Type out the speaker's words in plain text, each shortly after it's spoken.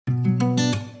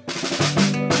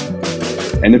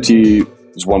NFT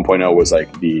 1.0 was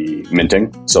like the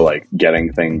minting. So like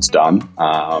getting things done,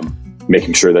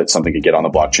 making sure that something could get on the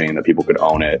blockchain, that people could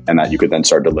own it, and that you could then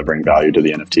start delivering value to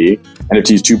the NFT.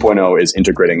 NFTs 2.0 is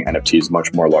integrating NFTs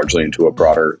much more largely into a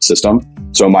broader system.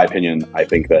 So in my opinion, I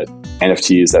think that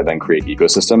NFTs that then create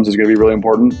ecosystems is going to be really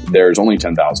important. There's only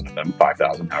 10,000 of them,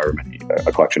 5,000, however many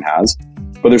a collection has.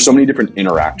 But there's so many different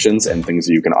interactions and things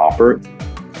that you can offer.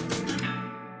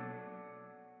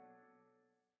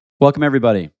 Welcome,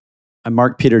 everybody. I'm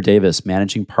Mark Peter Davis,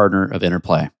 managing partner of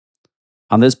Interplay.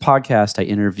 On this podcast, I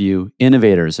interview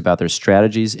innovators about their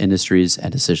strategies, industries,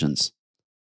 and decisions.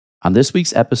 On this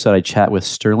week's episode, I chat with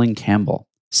Sterling Campbell,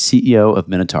 CEO of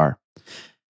Minotaur.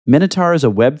 Minotaur is a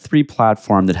Web3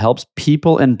 platform that helps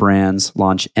people and brands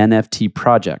launch NFT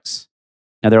projects.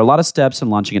 Now, there are a lot of steps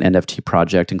in launching an NFT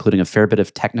project, including a fair bit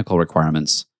of technical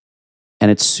requirements,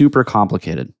 and it's super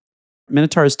complicated.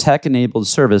 Minotaur's tech-enabled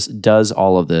service does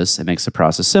all of this and makes the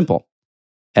process simple.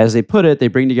 As they put it, they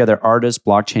bring together artists,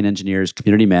 blockchain engineers,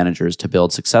 community managers to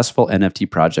build successful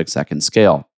NFT projects that can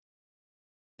scale.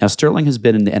 Now, Sterling has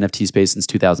been in the NFT space since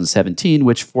 2017,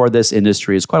 which for this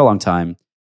industry is quite a long time.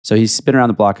 So he's been around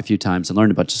the block a few times and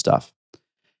learned a bunch of stuff.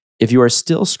 If you are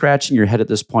still scratching your head at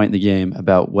this point in the game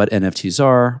about what NFTs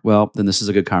are, well, then this is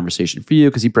a good conversation for you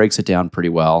because he breaks it down pretty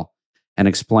well and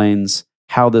explains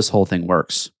how this whole thing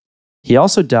works. He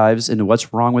also dives into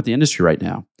what's wrong with the industry right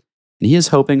now. And he is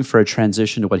hoping for a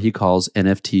transition to what he calls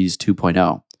NFTs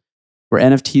 2.0, where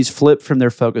NFTs flip from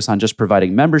their focus on just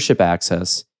providing membership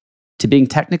access to being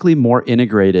technically more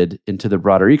integrated into the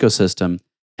broader ecosystem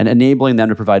and enabling them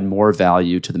to provide more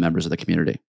value to the members of the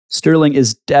community. Sterling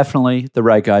is definitely the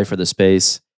right guy for the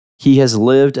space. He has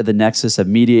lived at the nexus of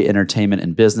media, entertainment,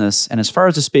 and business. And as far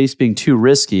as the space being too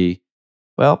risky,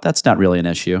 well, that's not really an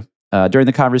issue. During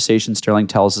the conversation, Sterling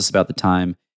tells us about the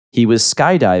time he was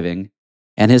skydiving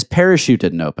and his parachute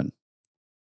didn't open.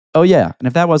 Oh yeah, and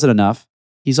if that wasn't enough,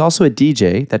 he's also a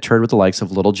DJ that toured with the likes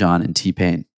of Little John and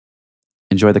T-Pain.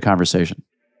 Enjoy the conversation.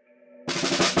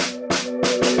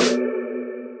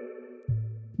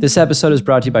 This episode is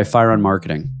brought to you by FireOn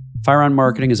Marketing. FireOn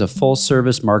Marketing is a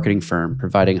full-service marketing firm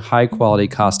providing high-quality,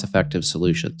 cost-effective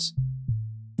solutions.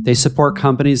 They support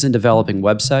companies in developing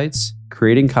websites,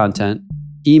 creating content,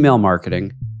 email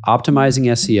marketing, optimizing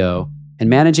SEO, and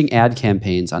managing ad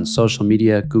campaigns on social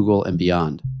media, Google, and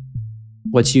beyond.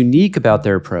 What's unique about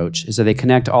their approach is that they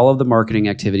connect all of the marketing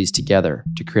activities together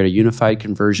to create a unified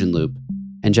conversion loop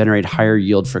and generate higher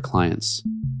yield for clients.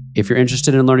 If you're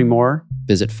interested in learning more,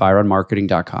 visit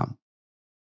fireonmarketing.com.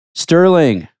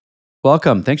 Sterling,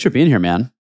 welcome. Thanks for being here,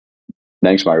 man.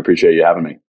 Thanks, Mark. Appreciate you having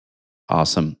me.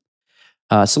 Awesome.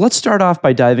 So let's start off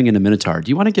by diving into Minotaur. Do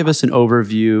you want to give us an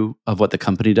overview of what the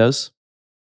company does?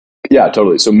 Yeah,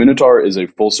 totally. So Minotaur is a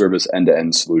full service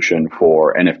end-to-end solution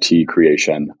for NFT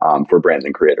creation for brands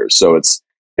and creators. So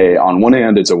on one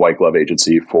hand, it's a white glove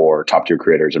agency for top tier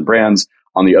creators and brands.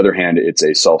 On the other hand, it's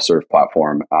a self-serve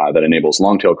platform that enables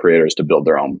long tail creators to build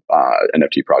their own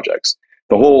NFT projects.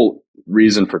 The whole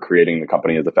reason for creating the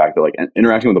company is the fact that like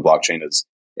interacting with the blockchain is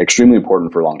extremely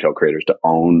important for long tail creators to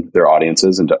own their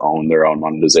audiences and to own their own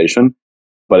monetization.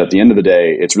 But at the end of the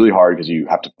day, it's really hard because you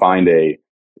have to find a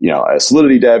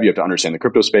Solidity dev, you have to understand the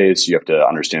crypto space, you have to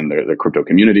understand the crypto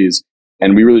communities.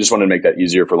 And we really just wanted to make that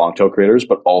easier for long tail creators,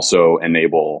 but also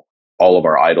enable all of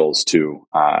our idols to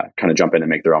kind of jump in and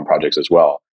make their own projects as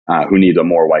well, who need a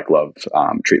more white glove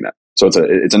treatment. So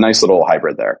it's a nice little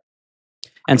hybrid there.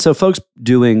 And so folks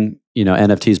doing,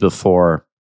 NFTs before,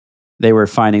 they were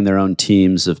finding their own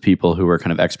teams of people who were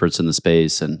kind of experts in the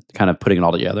space and kind of putting it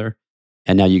all together.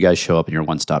 And now you guys show up in your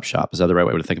one-stop shop. Is that the right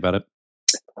way to think about it?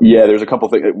 Yeah, there's a couple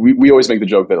things. We always make the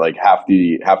joke that like half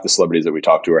the celebrities that we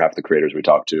talk to or half the creators we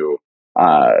talk to,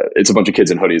 it's a bunch of kids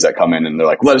in hoodies that come in and they're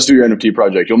like, let us do your NFT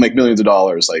project. You'll make millions of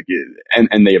dollars. Like,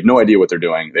 and they have no idea what they're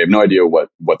doing. They have no idea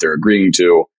what they're agreeing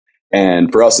to.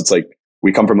 And for us, it's like,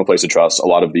 we come from a place of trust. A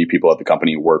lot of the people at the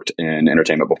company worked in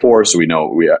entertainment before, so we know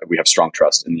we have strong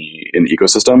trust in the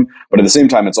ecosystem. But at the same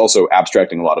time, it's also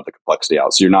abstracting a lot of the complexity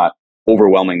out. So you're not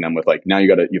overwhelming them with like, now you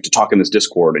have to talk in this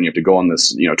Discord and you have to go on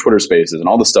this Twitter Spaces and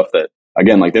all the stuff that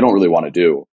again like they don't really want to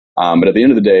do. But at the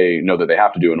end of the day, know that they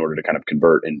have to do in order to kind of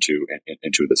convert into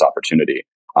this opportunity.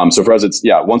 So for us, it's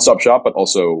one-stop shop, but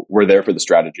also we're there for the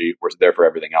strategy. We're there for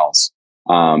everything else.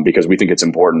 Because we think it's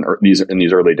important in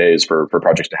these early days for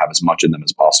projects to have as much in them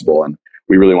as possible. And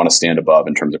we really want to stand above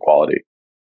in terms of quality.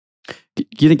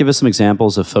 Can you give us some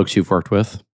examples of folks you've worked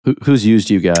with? Who's used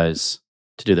you guys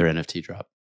to do their NFT drop?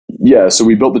 Yeah, so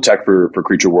we built the tech for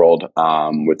Creature World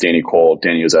with Danny Cole.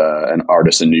 Danny is an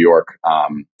artist in New York.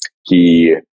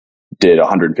 He did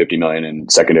 150 million in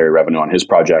secondary revenue on his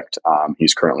project.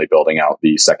 He's currently building out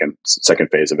the second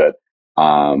phase of it.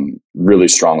 Really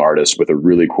strong artist with a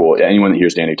really cool. Anyone that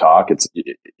hears Danny talk,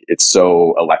 it's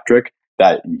so electric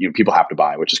that people have to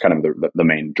buy, which is kind of the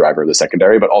main driver of the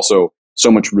secondary. But also, so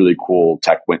much really cool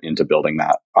tech went into building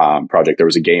that project. There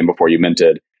was a game before you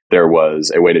minted. There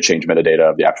was a way to change metadata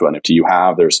of the actual NFT you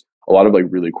have. There's a lot of like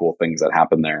really cool things that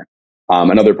happen there.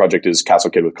 Another project is Castle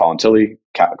Kid with Colin Tilley.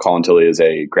 Colin Tilley is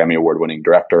a Grammy Award-winning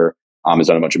director. Has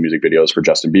done a bunch of music videos for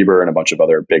Justin Bieber and a bunch of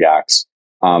other big acts.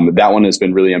 That one has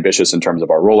been really ambitious in terms of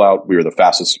our rollout. We were the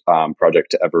fastest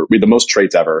project to ever. We had the most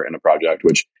traits ever in a project,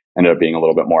 which ended up being a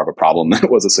little bit more of a problem than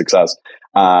it was a success.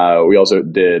 We also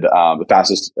did the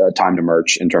fastest time to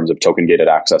merch in terms of token gated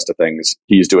access to things.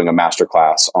 He's doing a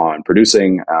masterclass on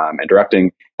producing and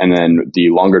directing, and then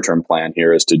the longer term plan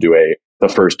here is to do the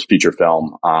first feature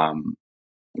film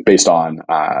based on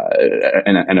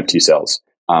NFT sales.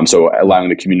 So allowing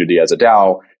the community as a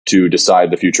DAO to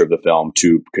decide the future of the film,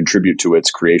 to contribute to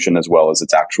its creation as well as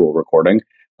its actual recording,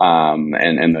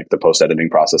 and like the post editing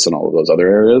process and all of those other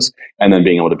areas, and then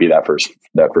being able to be that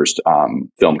first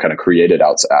film kind of created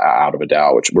out of a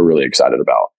DAO, which we're really excited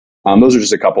about. Those are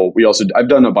just a couple. I've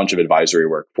done a bunch of advisory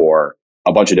work for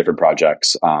a bunch of different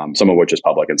projects, some of which is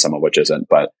public and some of which isn't,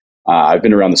 but I've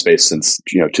been around the space since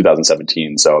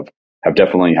 2017, so have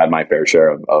definitely had my fair share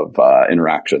of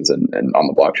interactions and on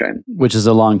the blockchain. Which is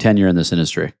a long tenure in this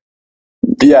industry.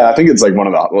 Yeah, I think it's like one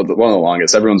of the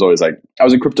longest. Everyone's always like, I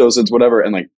was in crypto since whatever,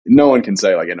 and like no one can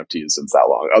say like NFTs since that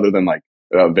long, other than like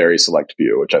a very select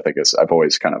few, which I think I've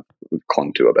always kind of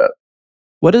clung to a bit.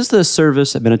 What does the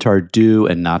service at Minotaur do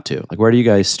and not do? Like, where do you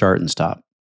guys start and stop?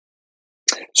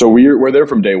 So we're there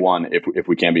from day one, if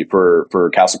we can be. For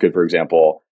Castle Kid, for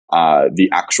example, the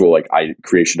actual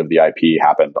creation of the IP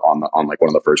happened on like one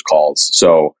of the first calls.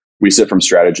 So we sit from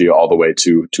strategy all the way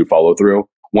to follow through.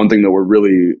 One thing that we're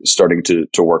really starting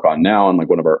to work on now, and like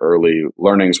one of our early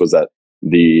learnings, was that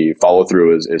the follow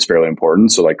through is fairly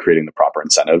important. So like creating the proper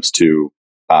incentives to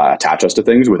attach us to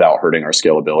things without hurting our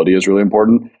scalability is really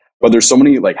important. But there's so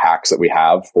many like hacks that we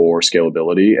have for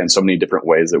scalability and so many different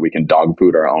ways that we can dog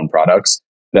food our own products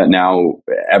that now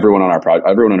everyone on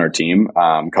our team,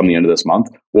 come the end of this month,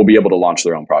 will be able to launch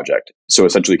their own project. So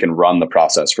essentially can run the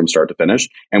process from start to finish.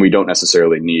 And we don't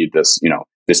necessarily need this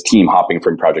team hopping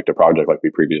from project to project like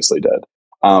we previously did.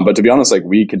 But to be honest, like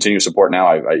we continue support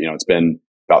now. It's been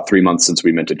about 3 months since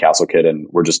we minted Castle Kid, and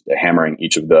we're just hammering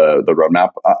each of the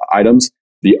roadmap items.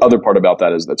 The other part about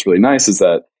that that's really nice is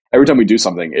that every time we do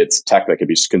something, it's tech that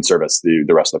can service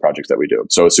the rest of the projects that we do.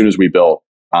 So as soon as we built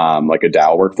like a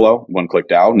DAO workflow, one-click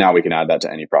DAO, now we can add that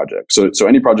to any project. So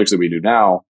any projects that we do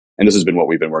now, and this has been what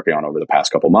we've been working on over the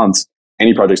past couple months,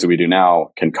 any projects that we do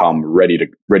now can come ready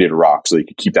to rock, so you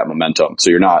can keep that momentum. So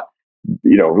you're not,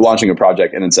 launching a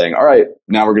project and then saying, all right,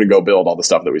 now we're going to go build all the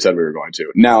stuff that we said we were going to.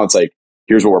 Now it's like,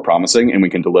 here's what we're promising, and we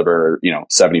can deliver,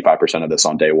 75% of this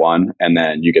on day one, and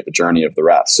then you get the journey of the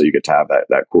rest. So you get to have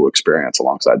that cool experience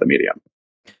alongside the medium.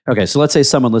 Okay, so let's say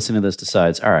someone listening to this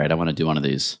decides, all right, I want to do one of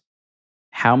these.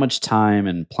 How much time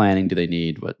and planning do they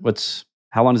need?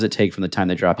 How long does it take from the time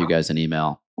they drop you guys an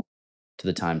email to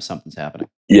the time something's happening?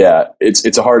 Yeah,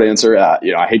 it's a hard answer.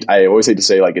 I always hate to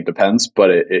say like it depends, but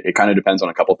it kind of depends on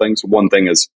a couple things. One thing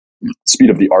is speed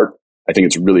of the art. I think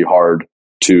it's really hard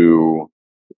to.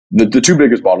 The two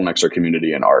biggest bottlenecks are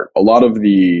community and art. A lot of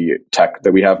the tech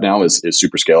that we have now is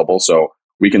super scalable, so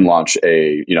we can launch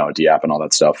a DApp and all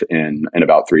that stuff in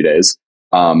about 3 days.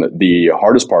 The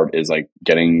hardest part is like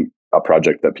getting a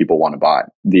project that people want to buy.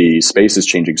 The space is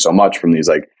changing so much from these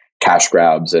like cash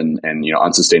grabs and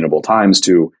unsustainable times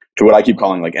to what I keep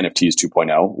calling like NFTs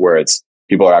 2.0, where it's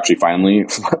people are actually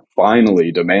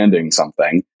finally demanding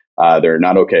something. They're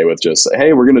not okay with just,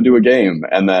 hey, we're going to do a game,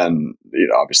 and then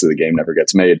obviously the game never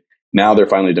gets made. Now they're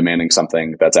finally demanding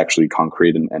something that's actually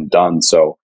concrete and done.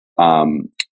 So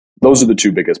those are the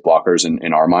two biggest blockers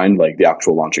in our mind. Like the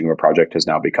actual launching of a project has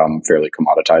now become fairly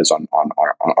commoditized on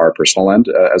our personal end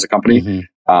as a company.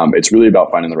 Mm-hmm. It's really about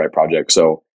finding the right project.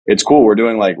 So it's cool. We're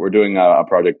doing a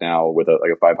project now with a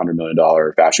 $500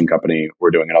 million fashion company. We're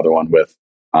doing another one with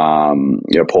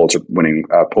Pulitzer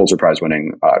Prize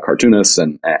winning cartoonists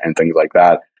and things like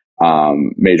that.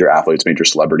 Major athletes, major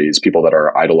celebrities, people that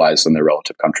are idolized in their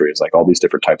relative countries, like all these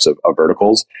different types of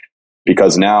verticals.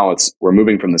 Because now we're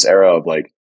moving from this era of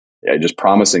like just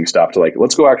promising stuff to like,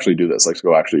 let's go actually do this. Let's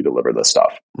go actually deliver this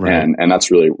stuff. Right. And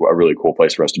that's really a really cool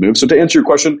place for us to move. So to answer your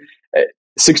question,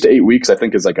 6 to 8 weeks, I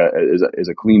think is a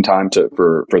clean time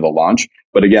for the launch.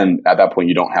 But again, at that point,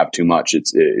 you don't have too much.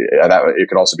 It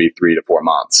could also be 3 to 4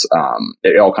 months.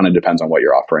 It all kind of depends on what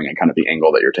you're offering and kind of the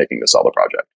angle that you're taking to sell the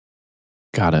project.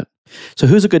 Got it. So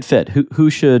who's a good fit? Who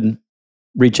should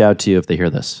reach out to you if they hear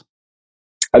this?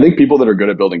 I think people that are good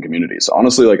at building communities.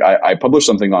 Honestly, like I published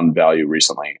something on value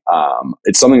recently.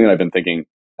 It's something that I've been thinking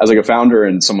as like a founder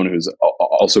and someone who's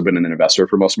also been an investor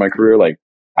for most of my career. Like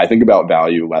I think about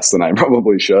value less than I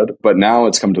probably should, but now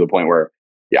it's come to the point where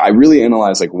I really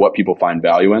analyze like what people find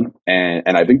value in,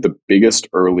 and I think the biggest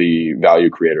early value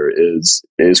creator is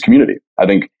community. I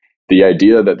think the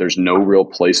idea that there's no real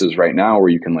places right now where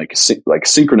you can like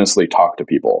synchronously talk to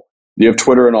people. You have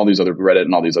Twitter and all these other Reddit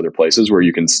and all these other places where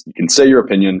you can say your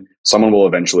opinion. Someone will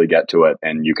eventually get to it,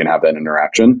 and you can have that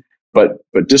interaction. But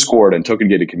Discord and token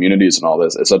gated communities and all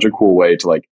this is such a cool way to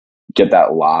like get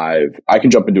that live. I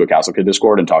can jump into a Castle Kid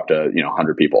Discord and talk to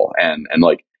 100 people, and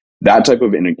like that type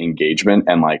of engagement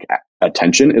and like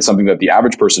attention is something that the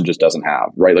average person just doesn't have,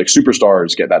 right? Like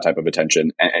superstars get that type of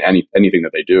attention, anything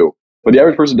that they do, but the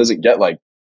average person doesn't get like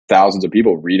thousands of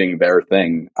people reading their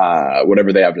thing,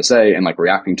 whatever they have to say, and like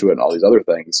reacting to it and all these other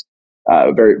things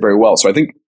very, very well. So I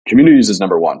think communities is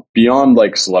number one. Beyond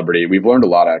like celebrity, we've learned a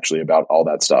lot actually about all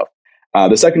that stuff.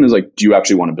 The second is like, do you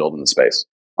actually want to build in the space?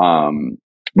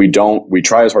 We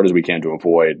try as hard as we can to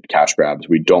avoid cash grabs.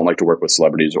 We don't like to work with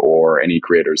celebrities or any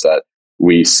creators that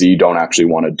we see don't actually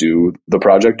want to do the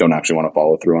project, don't actually want to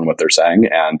follow through on what they're saying.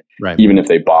 And even if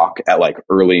they balk at like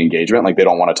early engagement, like they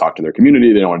don't want to talk to their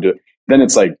community, they don't want to do it, then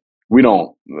it's like, we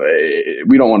don't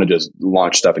want to just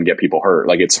launch stuff and get people hurt.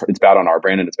 Like it's bad on our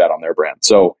brand and it's bad on their brand.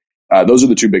 So those are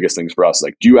the two biggest things for us.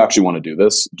 Like, do you actually want to do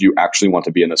this? Do you actually want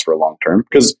to be in this for a long term?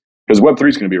 Because Web3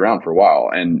 is going to be around for a while,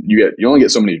 and you only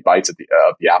get so many bites at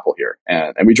the apple here,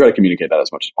 and we try to communicate that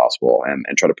as much as possible, and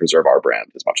try to preserve our brand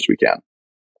as much as we can.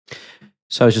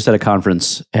 So I was just at a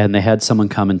conference, and they had someone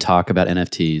come and talk about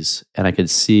NFTs, and I could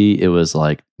see it was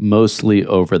like mostly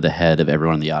over the head of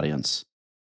everyone in the audience.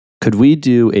 Could we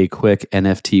do a quick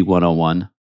NFT 101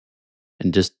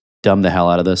 and just dumb the hell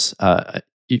out of this?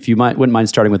 If you wouldn't mind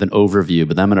starting with an overview,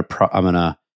 but then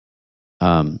I'm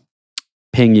gonna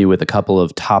ping you with a couple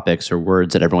of topics or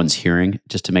words that everyone's hearing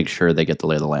just to make sure they get the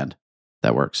lay of the land.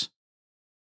 That works.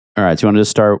 All right. So you want to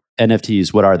just start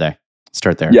NFTs? What are they?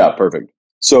 Start there. Yeah, perfect.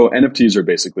 So NFTs are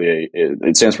basically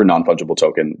it stands for non-fungible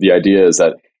token. The idea is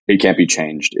that it can't be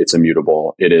changed. It's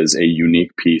immutable. It is a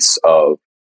unique piece of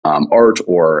art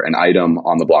or an item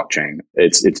on the blockchain.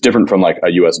 It's different from like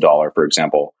a US dollar, for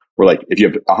example, where like if you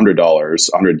have $100,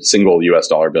 100 single US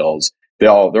dollar bills, they're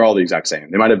all the exact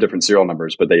same. They might have different serial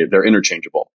numbers, but they're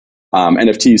interchangeable.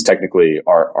 NFTs technically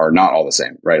are not all the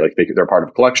same, right? Like they're part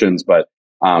of collections, but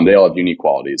they all have unique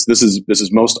qualities. This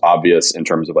is most obvious in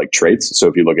terms of like traits. So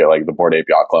if you look at like the Bored Ape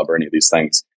Yacht Club or any of these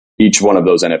things, each one of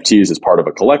those NFTs is part of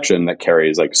a collection that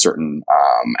carries like certain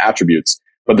attributes,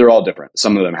 but they're all different.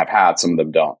 Some of them have hats, some of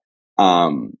them don't.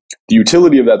 The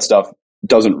utility of that stuff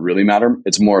doesn't really matter.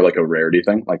 It's more like a rarity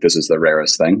thing. Like this is the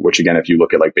rarest thing, which again, if you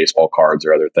look at like baseball cards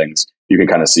or other things, you can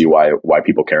kind of see why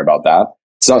people care about that.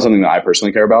 It's not something that I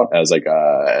personally care about as like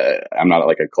I'm not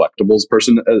like a collectibles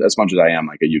person as much as I am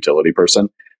like a utility person.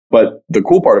 But the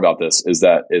cool part about this is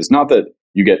not that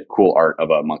you get cool art of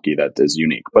a monkey that is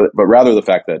unique, but rather the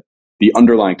fact that the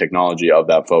underlying technology of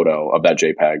that photo, of that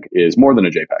JPEG, is more than a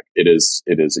JPEG. It is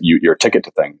your ticket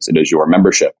to things. It is your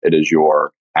membership. It is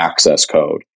your access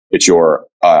code. It's your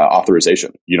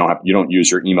authorization. You don't use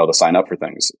your email to sign up for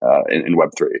things in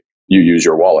Web3. You use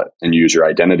your wallet and you use your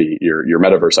identity, your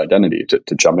metaverse identity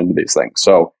to jump into these things.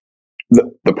 So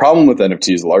the problem with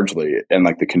NFTs largely, and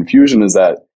like the confusion, is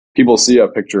that people see a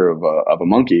picture of a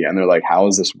monkey and they're like, how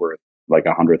is this worth like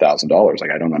 $100,000?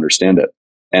 Like, I don't understand it.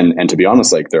 And to be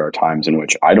honest, like there are times in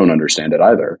which I don't understand it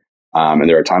either. And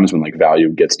there are times when like value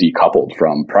gets decoupled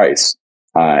from price.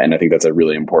 And I think that's a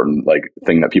really important like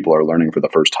thing that people are learning for the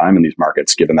first time in these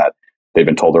markets, given that they've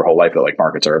been told their whole life that like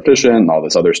markets are efficient and all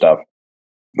this other stuff.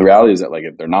 The reality is that like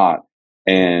if they're not,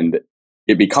 and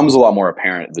it becomes a lot more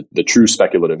apparent the true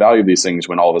speculative value of these things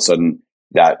when all of a sudden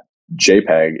that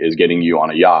JPEG is getting you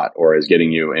on a yacht or is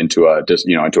getting you into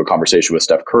a conversation with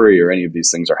Steph Curry, or any of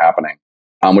these things are happening,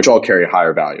 which all carry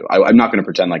higher value. I'm not going to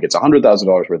pretend like it's $100,000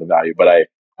 worth of value, but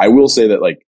I will say that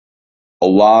like a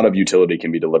lot of utility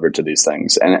can be delivered to these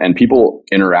things, and people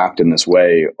interact in this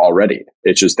way already.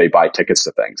 It's just they buy tickets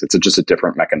to things. It's just a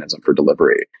different mechanism for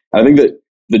delivery. And I think that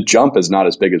the jump is not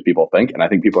as big as people think, and I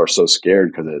think people are so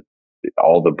scared because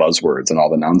all the buzzwords and all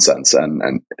the nonsense,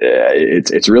 and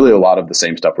it's really a lot of the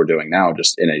same stuff we're doing now,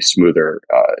 just in a smoother,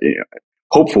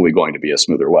 hopefully going to be a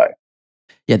smoother way.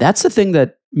 Yeah, that's the thing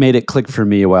that made it click for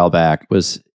me a while back,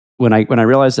 was when I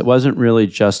realized it wasn't really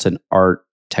just an art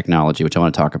technology, which I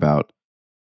want to talk about.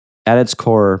 At its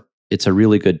core, it's a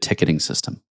really good ticketing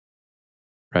system.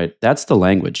 right? That's the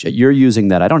language. You're using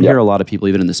that. I don't hear a lot of people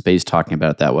even in the space talking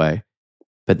about it that way.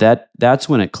 But that's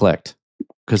when it clicked.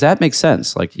 Because that makes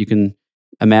sense. Like you can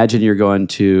imagine you're going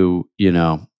to,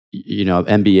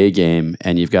 NBA game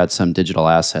and you've got some digital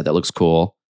asset that looks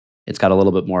cool. It's got a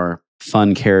little bit more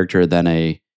fun character than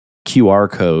a QR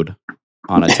code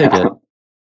on a ticket,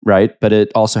 right? But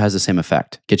it also has the same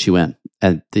effect, gets you in.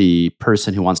 And the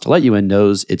person who wants to let you in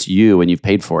knows it's you and you've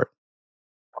paid for it.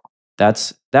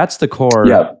 That's the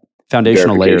core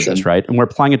foundational layer of this, right? And we're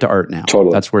applying it to art now.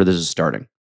 Totally. That's where this is starting.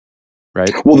 Right.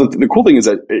 Well, the cool thing is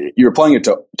that you're applying it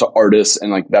to artists,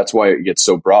 and like that's why it gets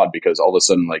so broad, because all of a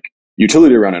sudden, like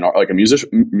utility around an art, like a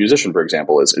musician, for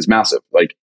example, is massive.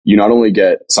 Like you not only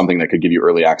get something that could give you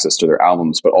early access to their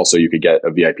albums, but also you could get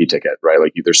a VIP ticket, right?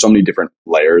 Like there's so many different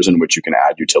layers in which you can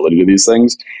add utility to these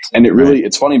things, and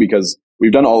it's funny because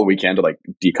we've done all we can to like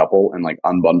decouple and like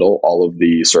unbundle all of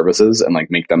the services and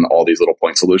like make them all these little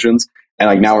point solutions. And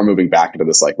like now we're moving back into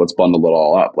this, like, let's bundle it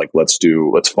all up. Like let's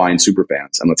find super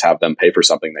fans and let's have them pay for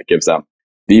something that gives them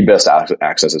the best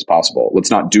access as possible. Let's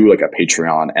not do like a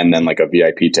Patreon and then like a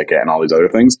VIP ticket and all these other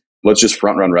things. Let's just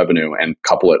front run revenue and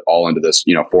couple it all into this,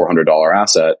 $400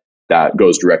 asset that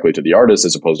goes directly to the artist,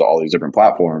 as opposed to all these different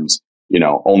platforms.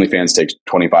 OnlyFans takes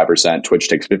 25%, Twitch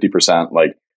takes 50%.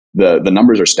 Like the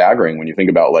numbers are staggering when you think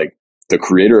about like the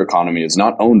creator economy is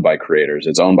not owned by creators,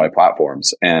 it's owned by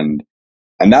platforms. And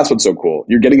that's what's so cool.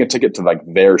 You're getting a ticket to like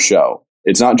their show.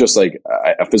 It's not just like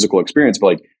a physical experience, but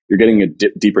like you're getting a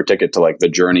deeper ticket to like the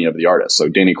journey of the artist. So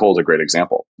Danny Cole's a great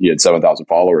example. He had 7,000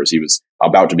 followers. He was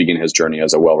about to begin his journey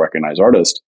as a well-recognized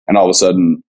artist. And all of a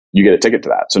sudden you get a ticket to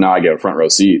that. So now I get a front row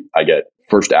seat. I get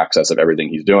first access of everything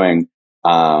he's doing.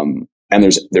 And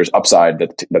there's upside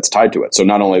that's tied to it. So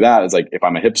not only that, it's like if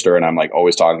I'm a hipster and I'm like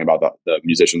always talking about the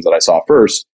musicians that I saw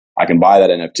first, I can buy that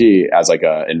NFT as like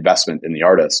a investment in the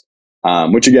artist.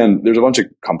 Which again, there's a bunch of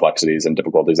complexities and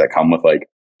difficulties that come with like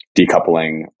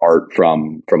decoupling art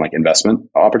from like investment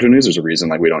opportunities. There's a reason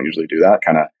like we don't usually do that.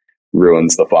 Kind of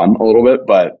ruins the fun a little bit,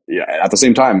 but yeah, at the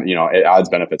same time, it adds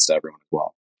benefits to everyone as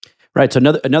well. Right. So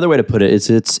another way to put it is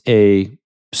it's a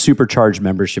supercharged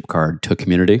membership card to a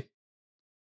community.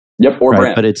 Yep, or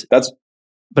brand.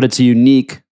 But it's a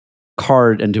unique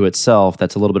card into itself.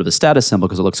 That's a little bit of a status symbol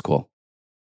because it looks cool.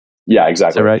 Yeah,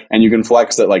 exactly. Is that right? And you can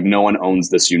flex that like no one owns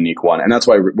this unique one. And that's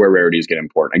why where rarities get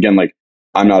important. Again, like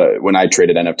when I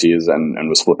traded NFTs and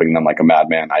was flipping them like a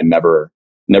madman, I never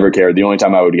cared. The only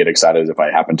time I would get excited is if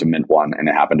I happened to mint one and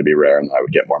it happened to be rare and I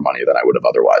would get more money than I would have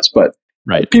otherwise. But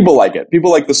people like it.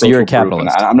 People like the social You're a capitalist.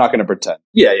 Proof. And I'm not going to pretend.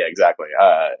 Yeah, exactly.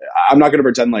 I'm not going to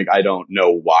pretend like I don't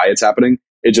know why it's happening.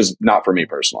 It's just not for me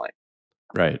personally.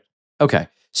 Right. Okay.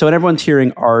 So when everyone's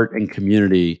hearing art and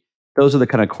community, those are the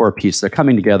kind of core pieces. They're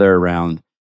coming together around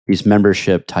these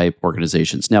membership type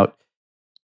organizations. Now,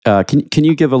 can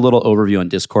you give a little overview on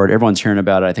Discord? Everyone's hearing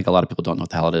about it. I think a lot of people don't know what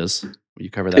the hell it is. Will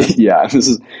you cover that? Yeah,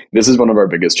 this is one of our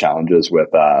biggest challenges with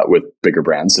bigger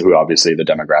brands who obviously the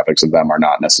demographics of them are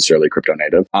not necessarily crypto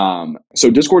native.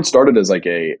 So Discord started as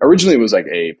originally it was like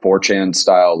a 4chan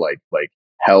style like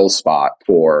hell spot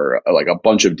for like a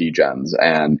bunch of degens,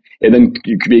 and it then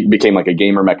became like a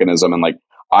gamer mechanism. And like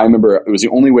I remember it was the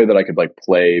only way that I could like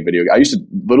play video. I used to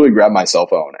literally grab my cell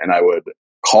phone and I would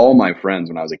call my friends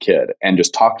when I was a kid and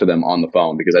just talk to them on the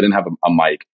phone because I didn't have a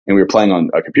mic and we were playing on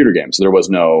a computer game. So there was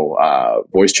no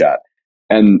voice chat.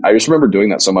 And I just remember doing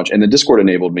that so much. And the Discord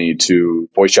enabled me to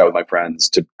voice chat with my friends,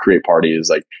 to create parties,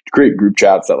 like to create group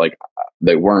chats that like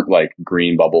they weren't like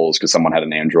green bubbles because someone had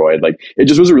an Android. Like it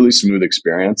just was a really smooth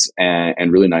experience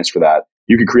and really nice for that.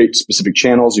 You could create specific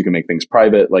channels. You can make things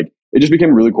private. Like it just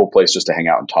became a really cool place just to hang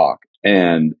out and talk.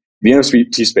 And the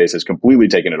NFT space has completely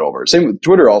taken it over. Same with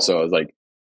Twitter also. Is like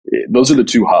those are the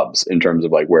two hubs in terms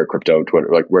of like where crypto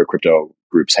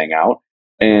groups hang out.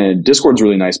 And Discord's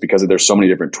really nice because there's so many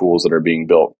different tools that are being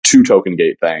built to token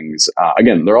gate things.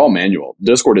 Again, they're all manual.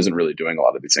 Discord isn't really doing a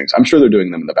lot of these things. I'm sure they're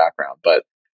doing them in the background, but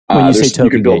when you say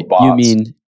token gate, you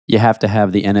mean you have to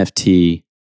have the NFT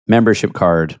membership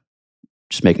card.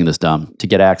 Just making this dumb to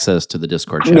get access to the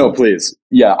Discord channel. No, please.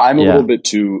 Yeah, I'm a little bit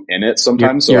too in it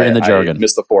sometimes. You're in the jargon. I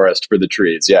miss the forest for the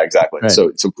trees. Yeah, exactly. Right.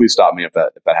 So please stop me if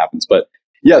that happens. But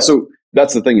yeah, so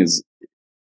that's the thing is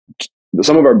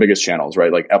some of our biggest channels,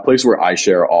 right? Like a place where I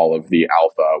share all of the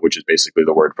alpha, which is basically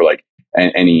the word for like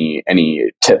any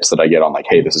tips that I get on like,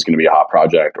 hey, this is going to be a hot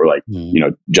project, or like,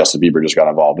 Justin Bieber just got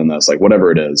involved in this, like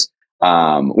whatever it is.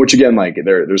 Which again, like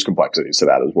there's complexities to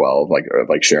that as well,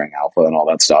 like sharing alpha and all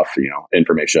that stuff,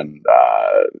 information,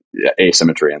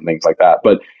 asymmetry and things like that.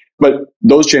 But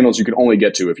those channels you can only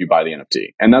get to if you buy the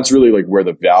NFT. And that's really like where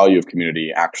the value of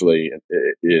community actually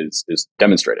is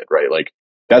demonstrated, right? Like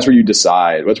that's where you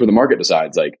decide. That's where the market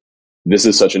decides. Like, this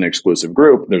is such an exclusive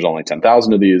group. There's only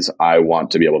 10,000 of these. I want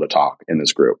to be able to talk in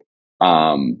this group.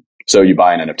 So you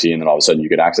buy an NFT, and then all of a sudden you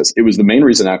get access. It was the main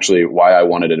reason, actually, why I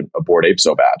wanted a Bored Ape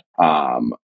so bad.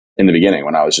 In the beginning,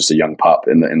 when I was just a young pup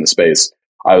in the space,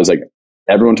 I was like,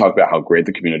 everyone talked about how great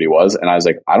the community was, and I was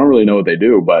like, I don't really know what they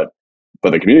do, but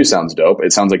the community sounds dope.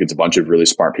 It sounds like it's a bunch of really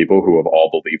smart people who have all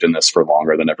believed in this for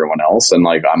longer than everyone else, and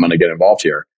like, I'm going to get involved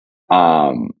here.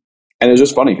 And it's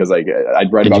just funny because like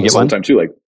I'd write about this all the time too.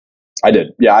 Like, I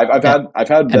did, yeah. I've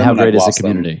had. And how great is the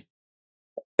community?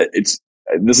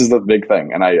 This is the big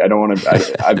thing, and I don't want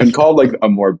to. I've been called like a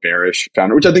more bearish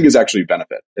founder, which I think is actually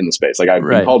benefit in the space. Like, I've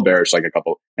been called bearish like a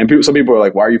couple, and some people are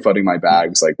like, "Why are you fudding my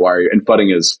bags? Like, why are you?" And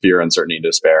fudding is fear, uncertainty,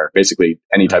 despair. Basically,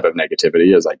 any type of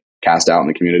negativity is like cast out in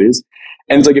the communities.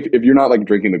 And it's like, if you're not like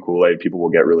drinking the Kool-Aid, people will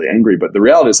get really angry. But the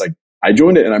reality is, like, I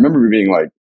joined it, and I remember being like,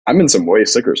 I'm in some way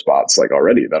sicker spots like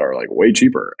already that are like way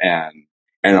cheaper, and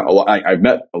I've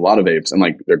met a lot of apes, and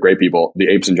like, they're great people. The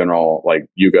apes in general, like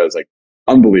Yuga, is like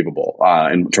unbelievable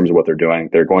in terms of what they're doing.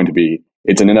 They're going to be,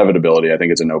 it's an inevitability. I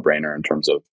think it's a no-brainer in terms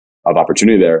of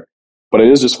opportunity there. But it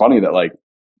is just funny that like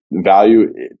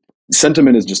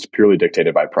sentiment is just purely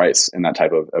dictated by price in that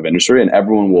type of industry. And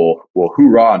everyone will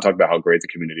hoorah and talk about how great the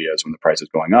community is when the price is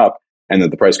going up, and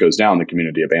that the price goes down, the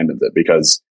community abandons it,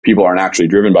 because people aren't actually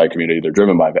driven by community. They're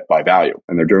driven by value,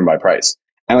 and they're driven by price.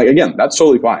 And like, again, that's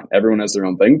totally fine. Everyone has their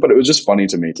own thing, but it was just funny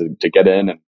to me to get in.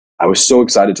 And I was so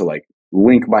excited to like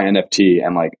link my NFT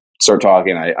and like start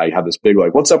talking. I had this big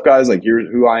like, what's up, guys? Like, here's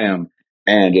who I am.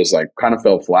 And just like kind of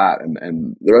fell flat.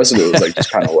 And the rest of it was like just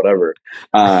kind of whatever.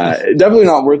 Definitely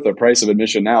not worth the price of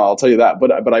admission now, I'll tell you that.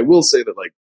 But I will say that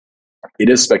like, it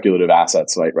is speculative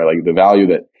assets, right? Like, the value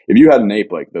that, if you had an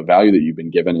ape, like the value that you've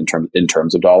been given in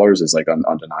terms of dollars is like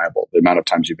undeniable. The amount of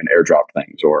times you've been airdropped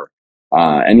things, or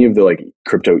any of the like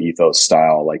crypto ethos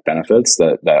style like benefits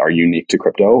that are unique to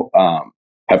crypto,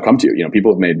 have come to you. You know,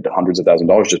 people have made hundreds of thousands of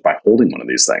dollars just by holding one of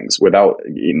these things without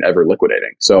ever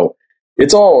liquidating. So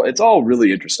it's all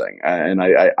really interesting, and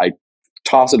I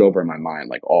toss it over in my mind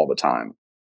like all the time.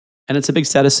 And it's a big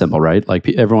status symbol, right? Like,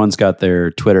 everyone's got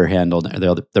their Twitter handle,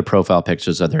 their profile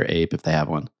pictures of their ape if they have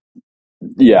one.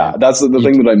 Yeah, that's the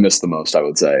thing that I miss the most, I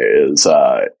would say, is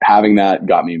having that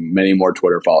got me many more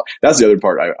Twitter followers. That's the other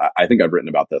part. I think I've written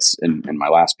about this in my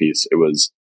last piece. It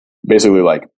was basically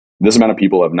like, this amount of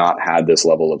people have not had this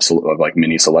level of like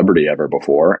mini celebrity ever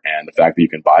before. And the fact that you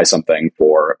can buy something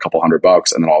for a couple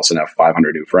 $100 and then all of a sudden have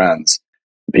 500 new friends,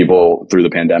 people through the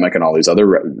pandemic and all these other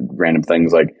random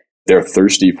things, like, they're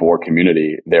thirsty for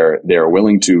community. They're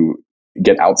willing to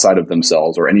get outside of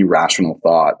themselves or any rational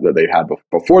thought that they had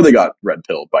before they got red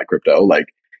pilled by crypto. Like,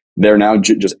 they're now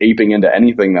just aping into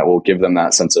anything that will give them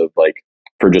that sense of like,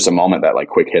 for just a moment, that like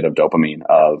quick hit of dopamine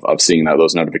of seeing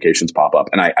those notifications pop up.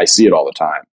 And I see it all the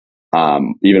time.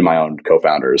 Even my own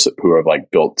co-founders who have like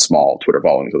built small Twitter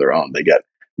followings of their own, they get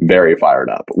very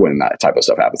fired up when that type of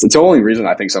stuff happens. It's the only reason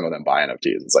I think some of them buy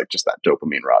NFTs. It's like just that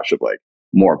dopamine rush of like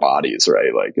more bodies,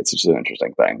 right? Like, it's just an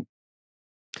interesting thing.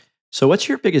 So what's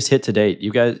your biggest hit to date?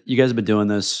 You guys have been doing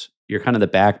this. You're kind of the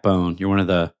backbone. You're one of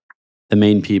the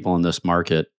main people in this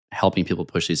market helping people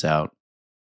push these out.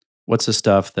 What's the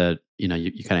stuff that, you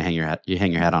kind of hang your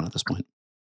hat on at this point?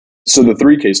 So the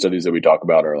three case studies that we talk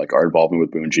about are like our involvement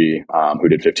with Boonji, who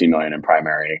did 15 million in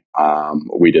primary.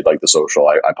 We did like the social.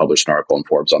 I published an article in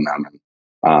Forbes on them,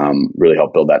 and really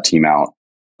helped build that team out.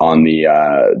 On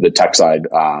the tech side,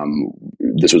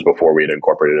 this was before we had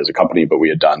incorporated as a company, but we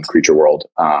had done Creature World.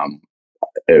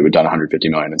 It had done 150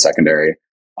 million in secondary.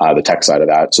 The tech side of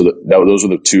that. So those were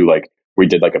the two. Like, we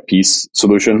did like a piece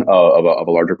solution of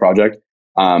a larger project.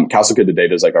 CastleKid to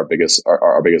date is like our biggest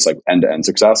like end-to-end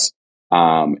success.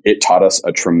 It taught us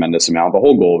a tremendous amount. The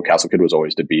whole goal of CastleKid was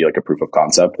always to be like a proof of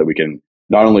concept that we can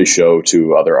not only show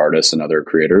to other artists and other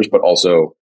creators, but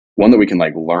also one that we can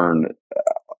like learn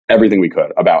everything we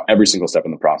could about every single step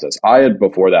in the process. I had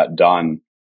before that done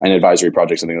an advisory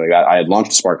project, something like that. I had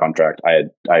launched a smart contract. I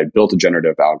had built a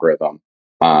generative algorithm.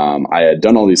 I had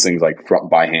done all these things like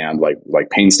by hand, like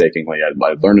painstakingly.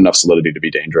 I'd learned enough Solidity to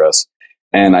be dangerous,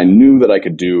 and I knew that I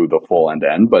could do the full end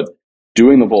to end. But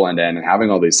doing the full end to end and having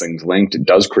all these things linked, it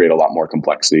does create a lot more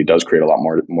complexity. It does create a lot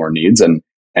more needs, and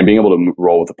being able to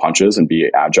roll with the punches and be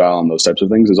agile and those types of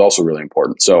things is also really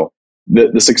important. So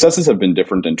the successes have been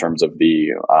different in terms of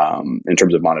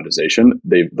monetization.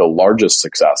 The largest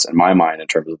success in my mind in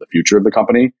terms of the future of the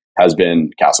company has been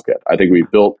CastleKid. I think we've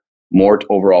built more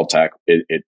overall tech.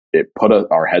 It put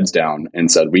our heads down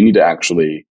and said, we need to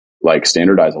actually like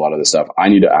standardize a lot of this stuff. I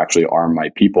need to actually arm my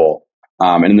people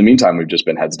And in the meantime, we've just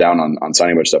been heads down on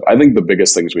signing a bunch of stuff. I think the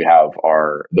biggest things we have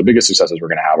are the biggest successes we're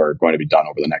going to have are going to be done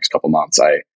over the next couple months.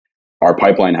 Our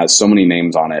pipeline has so many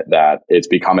names on it that it's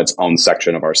become its own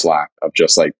section of our Slack of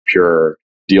just like pure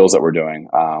deals that we're doing.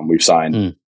 We've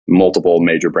signed multiple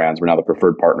major brands. We're now the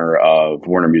preferred partner of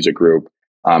Warner Music Group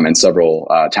and several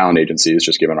talent agencies,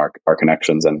 just given our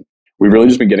connections. And we've really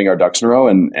just been getting our ducks in a row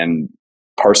and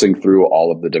parsing through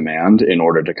all of the demand in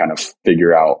order to kind of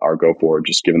figure out our go forward,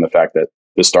 just given the fact that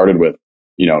this started with,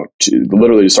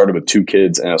 literally started with 2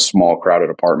 kids in a small crowded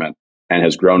apartment and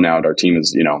has grown now. And our team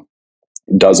is,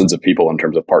 dozens of people in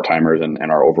terms of part-timers and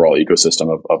our overall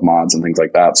ecosystem of mods and things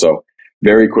like that. So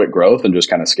very quick growth and just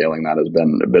kind of scaling that has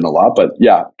been a lot. But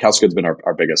yeah, CastleKid's been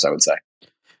our biggest, I would say.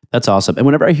 That's awesome. And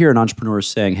whenever I hear an entrepreneur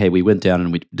saying, hey, we went down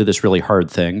and we did this really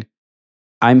hard thing,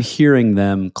 I'm hearing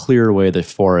them clear away the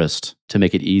forest to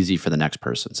make it easy for the next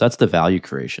person. So that's the value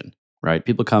creation, right?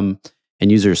 People come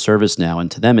and use your service now, and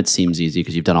to them it seems easy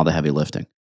because you've done all the heavy lifting.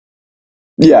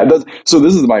 Yeah. So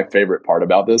this is my favorite part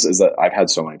about this is that I've had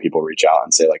so many people reach out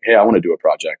and say like, hey, I want to do a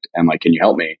project and like, can you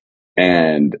help me?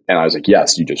 And I was like,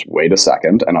 yes, you just wait a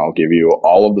second and I'll give you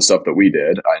all of the stuff that we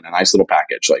did in a nice little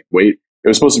package. Like wait, it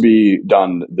was supposed to be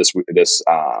done this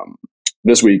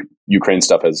week. Ukraine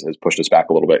stuff has pushed us back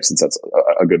a little bit since that's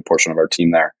a good portion of our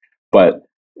team there. But,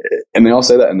 and they all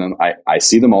say that. And then I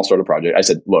see them all start a project. I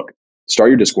said, look, start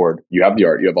your Discord. You have the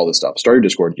art. You have all this stuff. Start your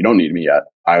Discord. You don't need me yet.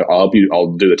 I'll help you.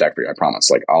 I'll do the tech for you. I promise.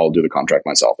 Like I'll do the contract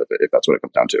myself if that's what it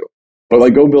comes down to. But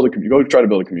like go try to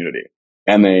build a community.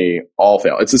 And they all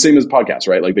fail. It's the same as podcasts,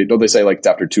 right? Like they say like it's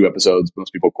after 2 episodes,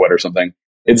 most people quit or something.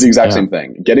 It's the exact same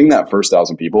thing. Getting that first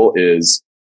 1,000 people is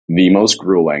the most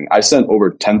grueling. I sent over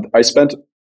 10,000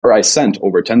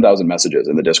 messages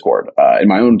in the Discord, in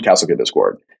my own CastleKid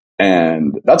Discord.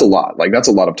 And that's a lot. Like that's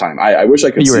a lot of time. I wish I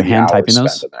could see the hand hours typing spent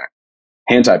those? in there.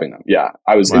 Hand typing them. Yeah.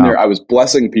 I was in there. I was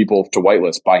blessing people to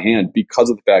whitelist by hand because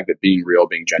of the fact that being real,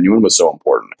 being genuine was so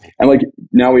important. And like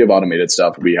now we have automated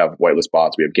stuff. We have whitelist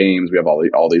bots. We have games. We have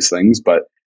all these things. But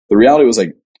the reality was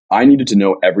like, I needed to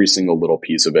know every single little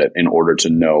piece of it in order to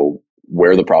know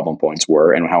where the problem points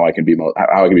were and how I can be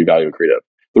value accretive.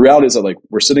 The reality is that like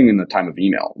we're sitting in the time of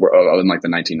email. We're in like the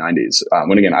 1990s.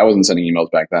 When again, I wasn't sending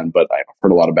emails back then, but I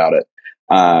heard a lot about it.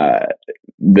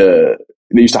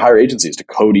 They used to hire agencies to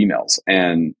code emails.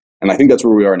 And I think that's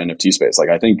where we are in NFT space. Like,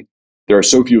 I think there are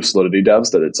so few Solidity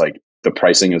devs that it's like the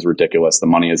pricing is ridiculous. The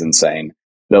money is insane.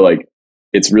 That like,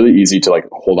 it's really easy to like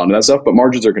hold on to that stuff, but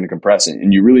margins are going to compress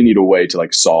and you really need a way to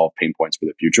like solve pain points for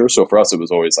the future. So for us, it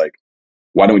was always like,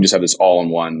 why don't we just have this all in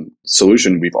one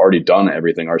solution? We've already done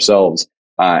everything ourselves.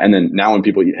 And then now when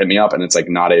people hit me up and it's like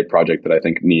not a project that I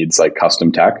think needs like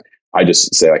custom tech, I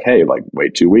just say like, hey, like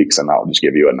wait 2 weeks and I'll just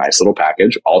give you a nice little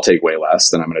package. I'll take way less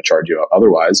than I'm going to charge you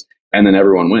otherwise. And then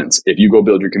everyone wins. If you go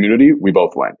build your community, we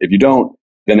both win. If you don't,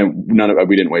 then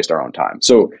we didn't waste our own time.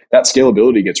 So that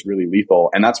scalability gets really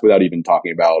lethal. And that's without even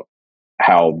talking about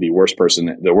how the worst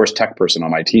tech person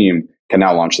on my team can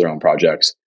now launch their own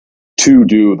projects to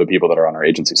do the people that are on our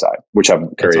agency side, which have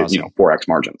carried, awesome. 4x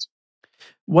margins.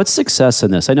 What's success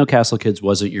in this? I know CastleKids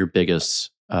wasn't your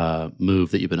biggest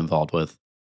move that you've been involved with,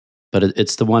 but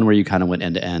it's the one where you kind of went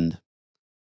end to end.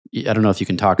 I don't know if you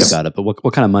can talk about it, but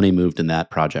what kind of money moved in that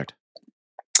project?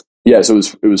 Yeah, so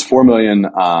it was $4 million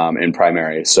in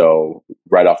primary. So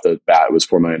right off the bat, it was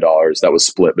 $4 million. That was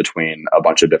split between a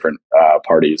bunch of different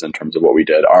parties in terms of what we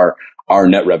did. Our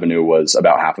net revenue was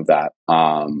about half of that.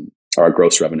 Our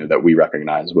gross revenue that we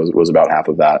recognized was about half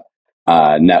of that.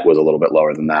 Net was a little bit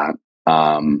lower than that.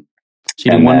 So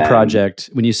you did one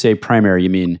project. When you say primary, you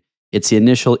mean it's the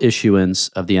initial issuance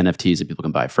of the NFTs that people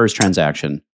can buy. First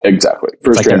transaction. Exactly.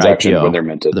 First transaction when they're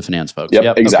minted. The finance folks.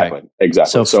 Yep, exactly. Okay.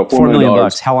 Exactly. So $4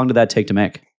 million. How long did that take to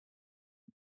make?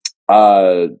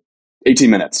 18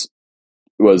 minutes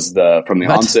was from the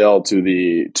on sale to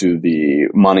the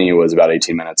money was about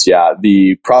 18 minutes. Yeah.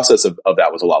 The process of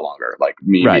that was a lot longer. Like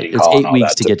me meeting It's 8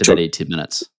 weeks to get to that 18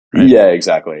 minutes. Right? Yeah,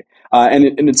 exactly.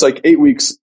 And it's like 8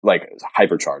 weeks, like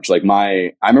hypercharged. Like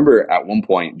I remember at one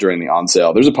point during the on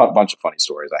sale, there's a bunch of funny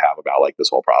stories I have about like this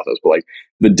whole process, but like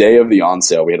the day of the on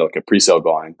sale, we had like a pre-sale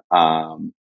going.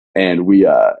 And we,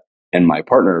 and my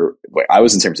partner, I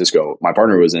was in San Francisco. My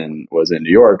partner was in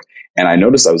New York. And I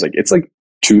noticed, I was like, it's like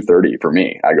 2:30 for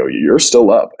me. I go, you're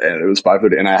still up. And it was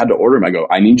 5:30. And I had to order him. I go,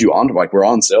 I need you on. Like, we're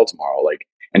on sale tomorrow. Like,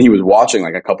 and he was watching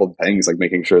like a couple of things, like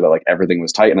making sure that like everything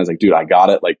was tight. And I was like, dude, I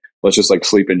got it. Like, let's just like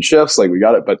sleep in shifts. Like, we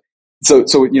got it. But so,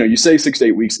 you say 6 to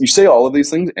 8 weeks, you say all of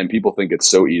these things and people think it's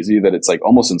so easy that it's like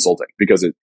almost insulting because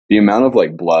the amount of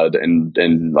like blood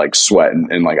and like sweat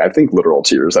and like, I think literal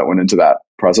tears that went into that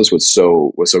process was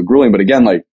so grueling. But again,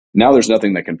 like now there's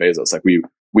nothing that can phase us. Like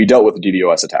we dealt with the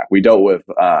DDoS attack. We dealt with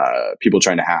people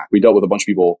trying to hack. We dealt with a bunch of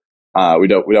people. We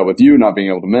dealt with you not being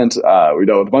able to mint. We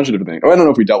dealt with a bunch of different things. Oh, I don't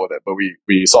know if we dealt with it, but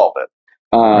we solved it.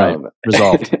 Right.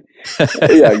 Resolved.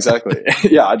 Yeah, exactly.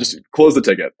 Yeah, I just closed the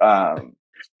ticket.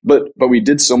 But we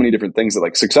did so many different things that,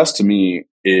 like, success to me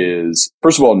is,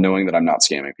 first of all, knowing that I'm not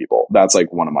scamming people. That's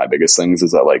like one of my biggest things,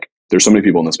 is that, like, there's so many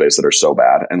people in the space that are so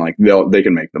bad, and like they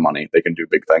can make the money, they can do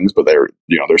big things, but they're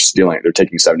stealing, they're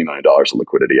taking $70 million of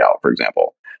liquidity out, for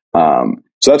example.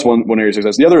 So that's one area of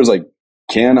success. The other is, like,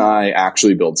 can I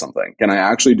actually build something? Can I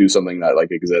actually do something that, like,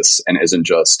 exists and isn't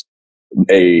just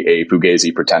a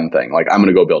Fugazi pretend thing? Like, I'm going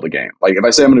to go build a game. Like, if I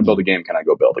say I'm going to build a game, can I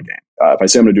go build a game? If I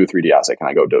say I'm going to do a 3D asset, can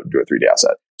I go do a 3D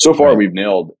asset? So far, we've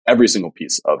nailed every single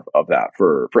piece of that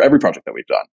for every project that we've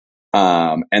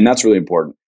done. And that's really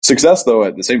important. Success, though,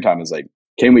 at the same time, is like,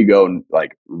 can we go and,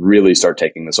 like, really start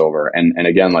taking this over? And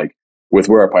again, like, with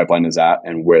where our pipeline is at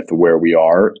and with where we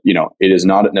are, it is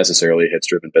not necessarily a hits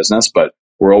driven business, but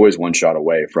we're always one shot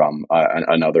away from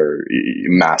another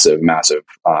massive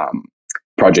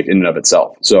project in and of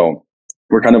itself. So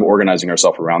we're kind of organizing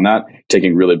ourselves around that,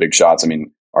 taking really big shots. I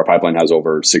mean, our pipeline has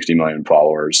over 60 million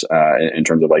followers in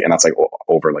terms of, like, and that's like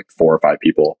over like 4 or 5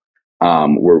 people.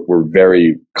 We're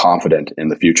very confident in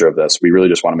the future of this. We really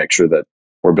just want to make sure that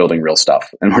we're building real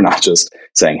stuff, and we're not just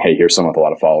saying, hey, here's someone with a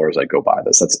lot of followers, like, go buy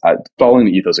this. That's following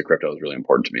the ethos of crypto is really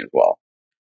important to me as well.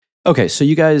 Okay, so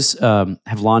you guys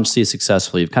have launched Sia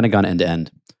successfully. You've kind of gone end to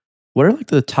end. What are, like,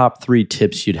 the top 3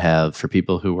 tips you'd have for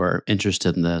people who are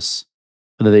interested in this,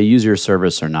 whether they use your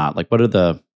service or not? Like,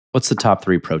 what's the top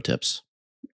 3 pro tips?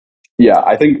 Yeah,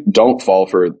 I think don't fall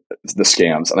for the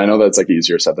scams. And I know that's, like,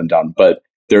 easier said than done, but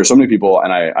there are so many people,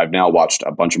 and I've now watched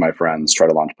a bunch of my friends try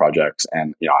to launch projects,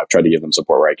 and I've tried to give them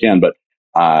support where I can, but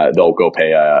they'll go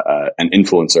pay an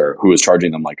influencer who is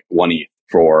charging them like 1 ETH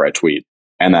for a tweet,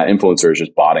 and that influencer is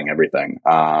just botting everything.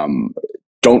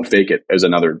 Don't fake it is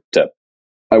another tip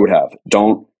I would have.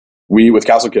 With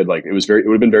CastleKid, like, it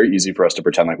would have been very easy for us to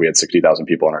pretend like we had 60,000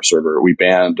 people on our server. We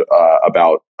banned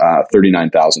about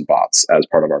 39,000 bots as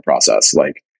part of our process.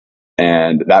 Like,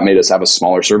 and that made us have a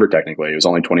smaller server. Technically, it was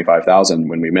only 25,000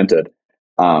 when we minted,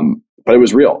 but it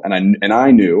was real, and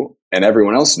I knew, and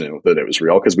everyone else knew that it was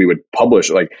real, because we would publish,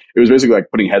 like, it was basically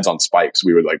like putting heads on spikes.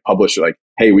 We would, like, publish, like,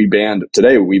 hey, we banned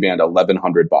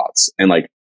 1,100 bots, and, like,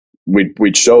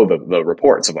 we'd show the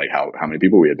reports of, like, how many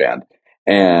people we had banned,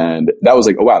 and that was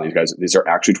like, oh wow, these are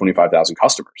actually 25,000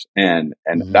 customers, and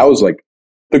that was, like,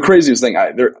 the craziest thing.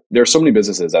 There are so many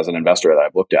businesses as an investor that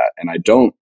I've looked at, and I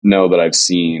don't know that I've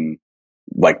seen,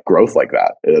 like, growth like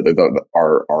that.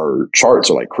 Our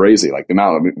charts are, like, crazy. Like, the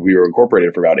amount we were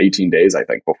incorporated for about 18 days, I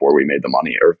think, before we made the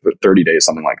money, or 30 days,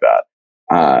 something like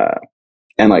that.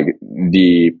 And, like,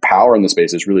 the power in the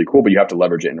space is really cool, but you have to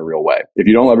leverage it in a real way. If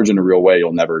you don't leverage it in a real way,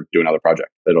 you'll never do another project.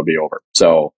 It'll be over.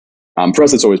 So for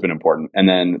us, it's always been important. And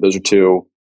then those are 2.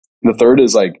 The third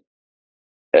is, like,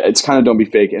 it's kind of don't be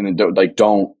fake, and then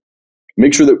don't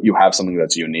make sure that you have something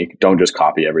that's unique. Don't just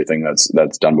copy everything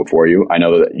that's done before you. I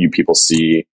know that people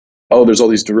see, oh, there's all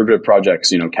these derivative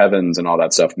projects, Kevin's and all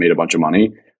that stuff made a bunch of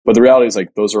money. But the reality is,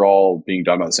 like, those are all being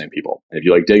done by the same people. And if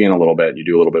you, like, dig in a little bit, you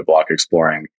do a little bit of block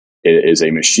exploring, it is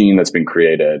a machine that's been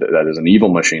created that is an evil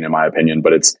machine, in my opinion.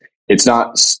 But it's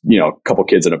not, a couple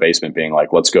kids in a basement being like,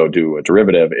 let's go do a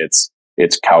derivative.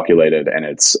 It's calculated, and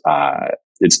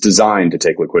it's designed to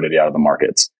take liquidity out of the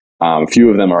markets. A few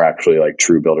of them are actually, like,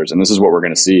 true builders. And this is what we're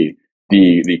going to see.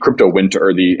 The crypto winter,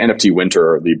 or the NFT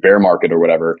winter, or the bear market, or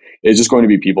whatever, is just going to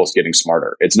be people getting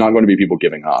smarter. It's not going to be people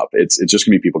giving up. It's just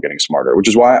going to be people getting smarter, which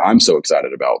is why I'm so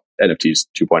excited about NFTs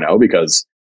 2.0, because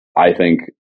I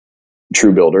think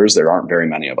true builders, there aren't very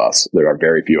many of us. There are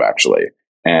very few, actually.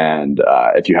 And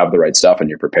if you have the right stuff and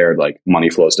you're prepared, like, money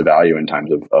flows to value in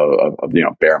times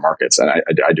of bear markets. And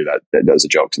I do that as a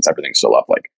joke, since everything's still up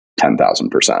like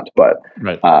 10,000%. But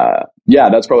right. Yeah,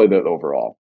 that's probably the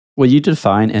overall. Will you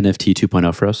define NFT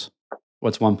 2.0 for us?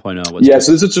 What's 1.0?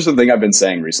 So this is just a thing I've been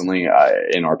saying recently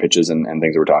in our pitches and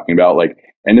things that we're talking about. Like,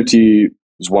 NFT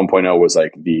 1.0 was,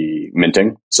 like, the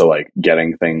minting. So, like,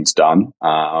 getting things done,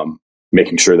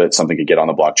 making sure that something could get on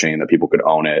the blockchain, that people could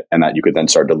own it, and that you could then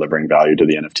start delivering value to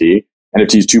the NFT.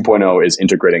 NFTs 2.0 is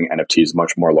integrating NFTs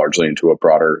much more largely into a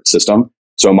broader system.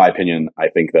 So in my opinion, I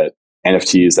think that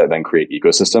NFTs that then create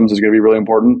ecosystems is going to be really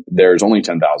important. There's only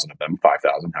 10,000 of them,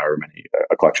 5,000, however many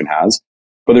a collection has.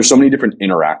 But there's so many different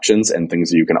interactions and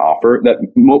things that you can offer that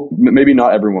maybe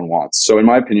not everyone wants. So in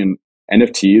my opinion,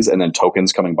 NFTs and then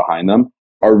tokens coming behind them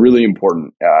are really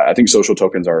important. I think social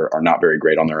tokens are not very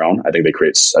great on their own. I think they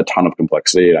create a ton of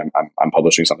complexity. I'm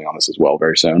publishing something on this as well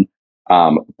very soon.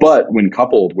 But when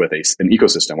coupled with an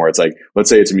ecosystem where it's like, let's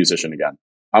say it's a musician again,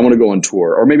 I want to go on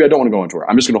tour, or maybe I don't want to go on tour.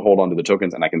 I'm just going to hold on to the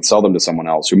tokens and I can sell them to someone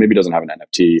else who maybe doesn't have an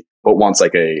NFT, but wants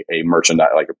like a merchandise,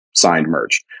 like a signed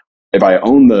merch. If I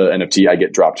own the NFT, I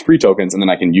get dropped free tokens, and then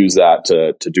I can use that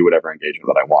to do whatever engagement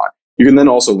that I want. You can then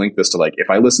also link this to like, if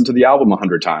I listen to the album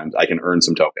 100 times, I can earn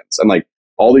some tokens, and like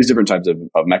all these different types of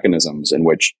mechanisms in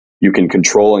which you can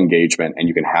control engagement and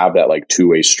you can have that like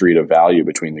two-way street of value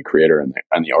between the creator and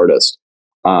the artist.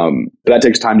 But that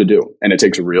takes time to do, and it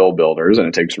takes real builders, and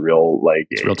it takes real like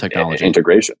real technology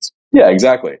integrations. Yeah,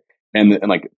 exactly. And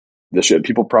like this shit,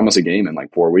 people promise a game in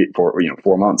like 4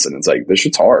 months, and it's like this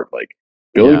shit's hard. Like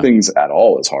building things at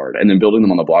all is hard, and then building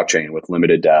them on the blockchain with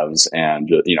limited devs, and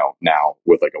now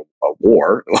with like a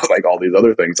war, like all these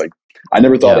other things. Like I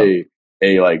never thought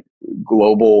a like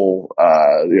global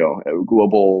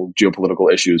global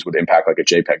geopolitical issues would impact like a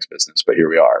JPEG's business, but here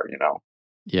we are.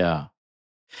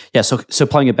 Yeah. So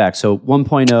playing it back. So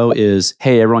 1.0 is,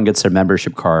 hey, everyone gets their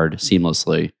membership card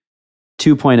seamlessly.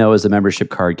 2.0 is the membership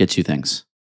card gets you things,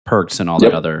 perks and all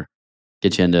that other,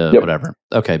 get you into whatever.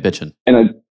 Okay, bitchin'.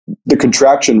 And the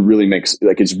contraction really makes,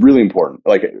 like, it's really important.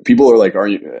 Like people are like, are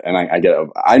you, and I get it.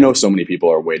 I know so many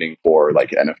people are waiting for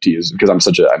like NFTs because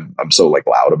I'm so like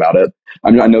loud about it. I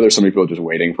mean, I know there's so many people just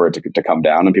waiting for it to come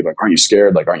down, and people are like, aren't you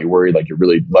scared? Like, aren't you worried? Like you're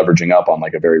really leveraging up on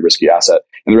like a very risky asset.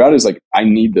 And the reality is like, I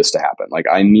need this to happen. Like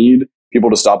I need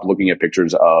people to stop looking at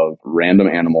pictures of random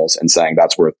animals and saying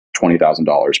that's worth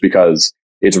 $20,000, because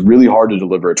it's really hard to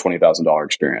deliver a $20,000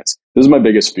 experience. This is my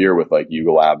biggest fear with like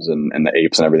Yuga Labs and the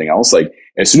apes and everything else. Like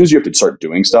as soon as you have to start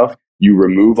doing stuff, you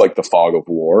remove like the fog of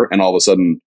war, and all of a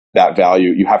sudden that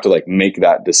value, you have to like make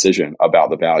that decision about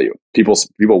the value. People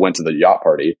went to the yacht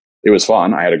party. It was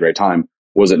fun. I had a great time.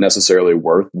 Was it necessarily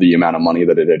worth the amount of money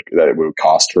that it would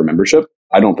cost for membership?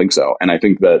 I don't think so. And I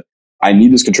think that I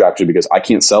need this contraction because I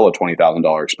can't sell a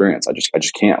 $20,000 experience. I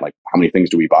just can't. Like how many things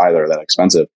do we buy that are that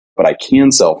expensive? But I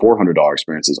can sell $400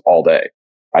 experiences all day.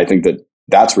 I think that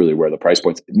that's really where the price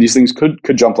points, these things could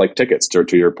jump like tickets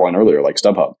to your point earlier, like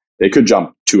StubHub. They could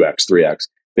jump 2x, 3x.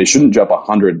 They shouldn't jump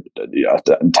 100,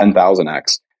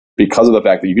 10,000x because of the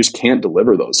fact that you just can't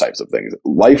deliver those types of things.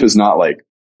 Life is not like,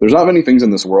 there's not many things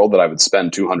in this world that I would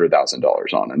spend $200,000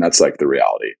 on. And that's like the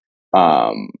reality.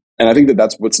 And I think that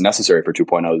that's what's necessary for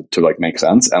 2.0 to like make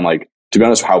sense. And like, to be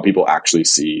honest, how people actually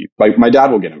see, like my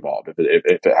dad will get involved if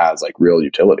it has like real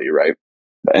utility, right?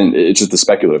 And it's just the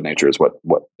speculative nature is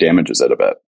what damages it a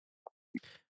bit.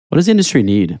 What does the industry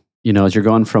need? As you're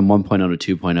going from 1.0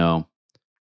 to 2.0,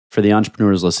 for the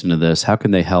entrepreneurs listening to this, how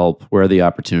can they help? Where are the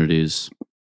opportunities?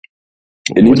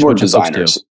 It needs more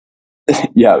designers.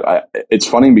 Yeah, it's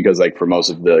funny because like for most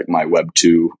of my Web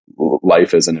 2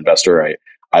 life as an investor,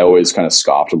 I always kind of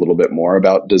scoffed a little bit more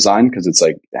about design because it's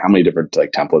like how many different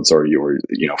like templates or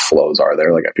flows are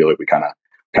there? Like I feel like we kind of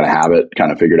have it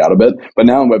kind of figured out a bit. But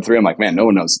now in Web3, I'm like, man, no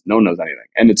one knows anything.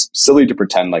 And it's silly to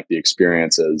pretend like the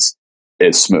experience is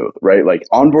smooth, right? Like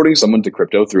onboarding someone to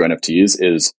crypto through NFTs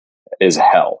is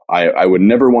hell. I would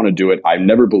never want to do it. I've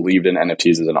never believed in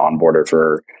NFTs as an onboarder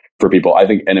for people. I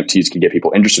think NFTs can get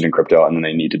people interested in crypto, and then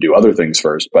they need to do other things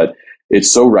first. But it's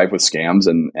so rife with scams,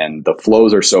 and the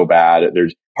flows are so bad.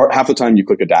 There's half the time you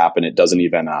click a DApp and it doesn't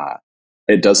even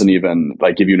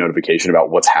like give you a notification about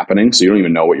what's happening. So you don't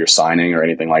even know what you're signing or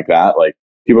anything like that. Like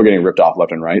people are getting ripped off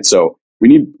left and right. So we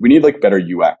need like better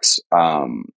UX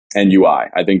and UI.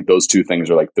 I think those two things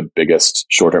are like the biggest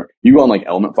short term. You go on like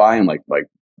ElementFi and like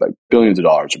billions of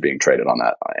dollars are being traded on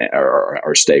that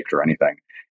or staked or anything.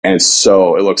 And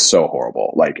it looks so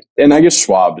horrible. Like, and I guess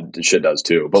Schwab shit does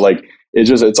too, but like,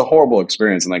 it's a horrible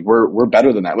experience. And like, we're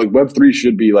better than that. Like Web3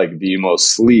 should be like the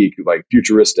most sleek, like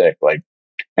futuristic, like,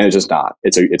 and it's just not.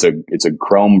 It's a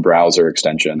Chrome browser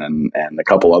extension and a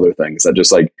couple other things that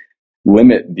just like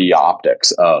limit the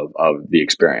optics of the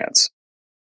experience.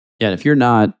 Yeah. And if you're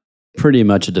not pretty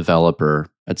much a developer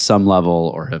at some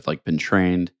level or have like been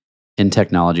trained in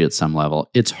technology at some level,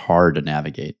 it's hard to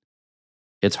navigate.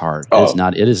 It's hard.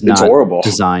 It is not horrible.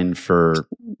 Designed for,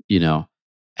 the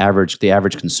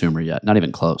average consumer yet. Not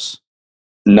even close.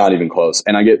 Not even close.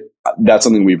 And that's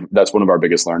one of our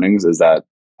biggest learnings is that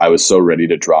I was so ready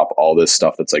to drop all this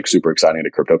stuff that's like super exciting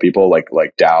to crypto people, like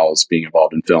DAOs being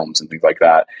involved in films and things like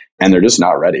that. And they're just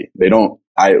not ready. They don't,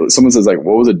 someone says like,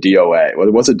 what was a DOA?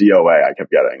 What's a DOA? I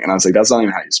kept getting. And I was like, that's not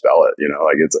even how you spell it.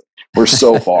 We're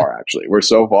so far actually. We're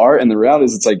so far. And the reality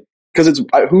is it's like, because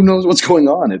who knows what's going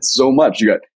on? It's so much. You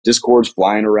got Discords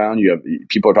flying around. You have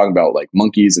people are talking about like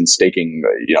monkeys and staking,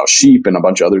 sheep and a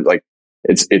bunch of other like.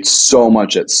 It's so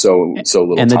much at so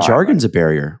little and the time. Jargon's a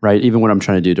barrier, right? Even what I'm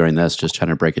trying to do during this, just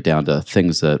trying to break it down to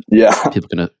things that people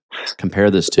are going to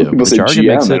compare this to. People the say jargon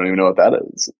GM, they don't even know what that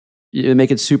is. You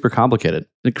make it super complicated.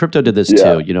 The crypto did this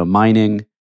too. Mining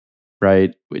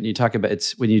right? When you talk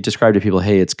about when you describe to people,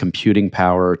 hey, it's computing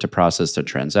power to process their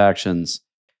transactions.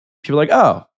 People are like,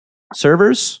 oh,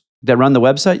 servers that run the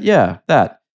website, yeah,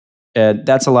 that. And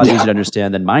that's a lot easier to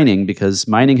understand than mining because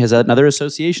mining has another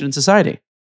association in society.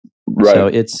 Right. So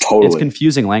it's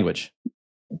confusing language.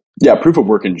 Yeah, proof of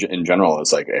work in general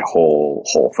is like a whole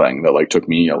thing that like took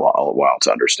me a while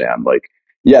to understand. Like,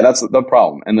 yeah, that's the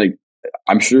problem. And like,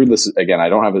 I'm sure this, again, I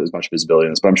don't have as much visibility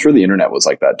in this, but I'm sure the internet was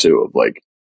like that too, of like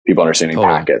people understanding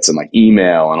packets and like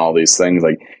email and all these things.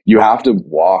 Like you have to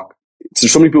walk.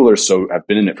 There's so many people that have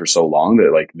been in it for so long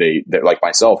that like they're like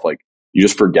myself, like you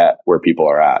just forget where people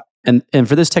are at. And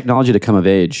for this technology to come of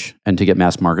age and to get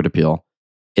mass market appeal,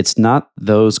 it's not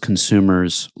those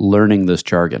consumers learning this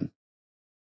jargon.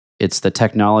 It's the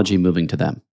technology moving to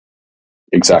them.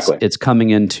 Exactly. It's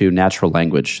coming into natural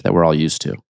language that we're all used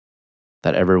to,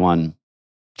 that everyone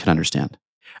can understand.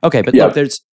 Okay, but look,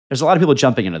 there's a lot of people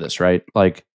jumping into this, right?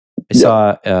 Like I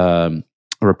saw a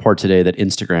report today that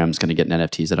Instagram's going to get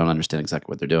NFTs. I don't understand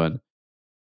exactly what they're doing.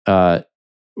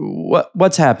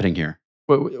 What's happening here?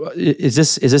 Is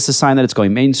this a sign that it's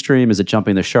going mainstream? Is it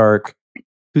jumping the shark?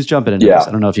 Who's jumping into this?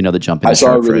 I don't know if you know the jumping the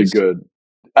shark. I saw a really good.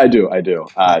 I do.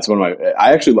 It's one of my.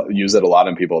 I actually use it a lot,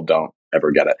 and people don't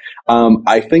ever get it.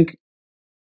 I think.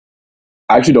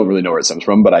 I actually don't really know where it stems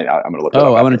from, but I'm going to look it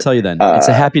up. I want to tell you then. It's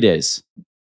a Happy Days.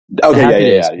 Okay, Happy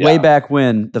Days. Way back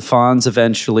when the Fonz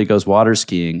eventually goes water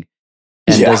skiing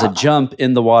and does a jump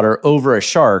in the water over a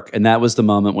shark, and that was the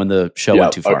moment when the show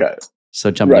went too far. Okay.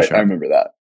 So jumping the shark. I remember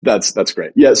that. That's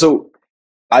great. Yeah. So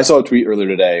I saw a tweet earlier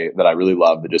today that I really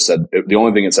loved that just said the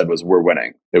only thing it said was "we're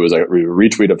winning." It was a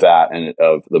retweet of that and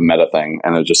of the Meta thing,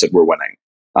 and it just said "we're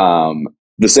winning."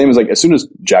 The same as like as soon as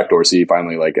Jack Dorsey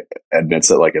finally like admits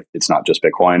that like it's not just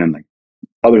Bitcoin and like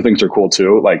other things are cool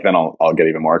too, like then I'll get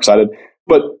even more excited.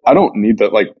 But I don't need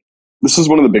that. Like this is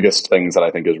one of the biggest things that I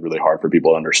think is really hard for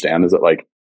people to understand is that like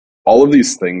all of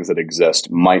these things that exist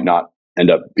might not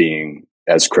end up being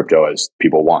as crypto as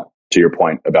people want. To your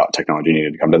point about technology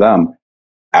needing to come to them,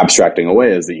 abstracting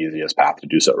away is the easiest path to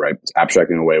do so, right? It's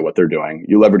abstracting away what they're doing.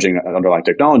 You leveraging underlying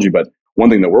technology, but one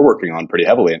thing that we're working on pretty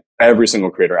heavily and every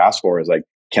single creator asks for is like,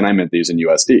 can I mint these in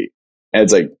USD? And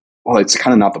it's like, well, it's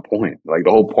kind of not the point. Like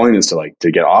the whole point is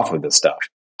to get off of this stuff.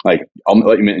 Like I'll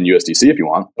let you mint in USDC if you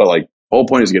want, but like the whole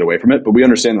point is to get away from it. But we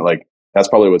understand that like, that's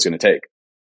probably what it's going to take.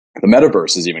 The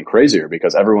metaverse is even crazier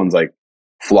because everyone's like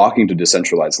flocking to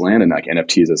decentralized land and like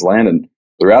NFTs as land. And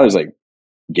the reality is like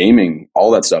gaming,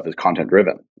 all that stuff is content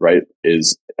driven, right?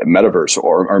 Is metaverse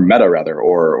or Meta rather,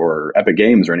 or Epic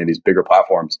Games or any of these bigger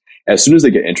platforms. As soon as they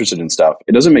get interested in stuff,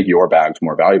 it doesn't make your bags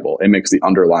more valuable. It makes the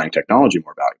underlying technology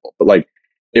more valuable. But like,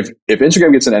 if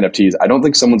Instagram gets an NFTs, I don't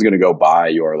think someone's going to go buy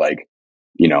your like,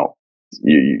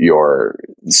 your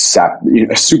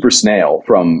super snail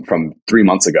from 3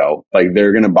 months ago. Like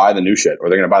they're going to buy the new shit, or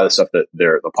they're going to buy the stuff that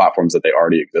the platforms that they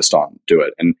already exist on do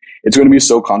it. And it's going to be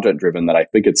so content driven that I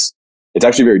think it's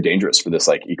actually very dangerous for this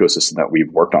like ecosystem that we've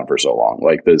worked on for so long.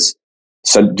 Like this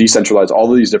decentralized,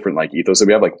 all of these different like ethos that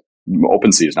we have. Like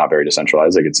OpenSea is not very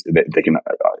decentralized. Like they can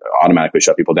automatically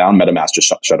shut people down. MetaMask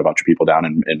just shut a bunch of people down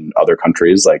in other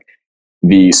countries. Like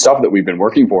the stuff that we've been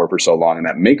working for so long and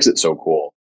that makes it so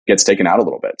cool gets taken out a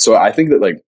little bit. So I think that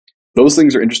like those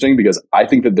things are interesting because I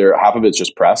think that half of it's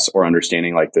just press or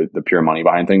understanding like the pure money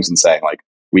behind things and saying like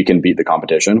we can beat the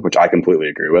competition, which I completely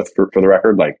agree with for the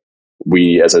record. Like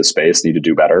we as a space need to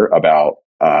do better about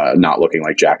not looking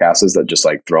like jackasses that just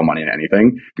like throw money at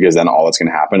anything, because then all that's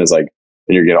going to happen is like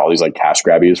then you're going to get all these like cash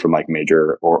grabbies from like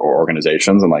major or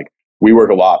organizations. And like we work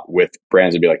a lot with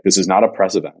brands to be like, this is not a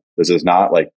press event. This is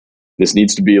not like, this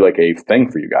needs to be like a thing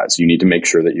for you guys. You need to make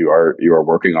sure that you are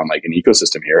working on like an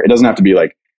ecosystem here. It doesn't have to be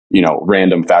like,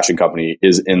 random fashion company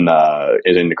is in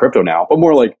the crypto now, but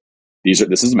more like this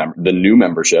is the new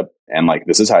membership, and like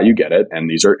this is how you get it, and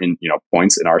these are in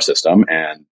points in our system,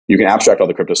 and you can abstract all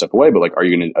the crypto stuff away, but like, are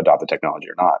you going to adopt the technology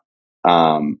or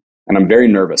not? And I'm very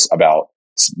nervous about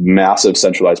massive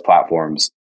centralized platforms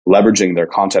leveraging their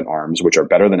content arms, which are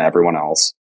better than everyone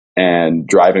else, and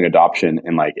driving adoption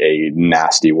in like a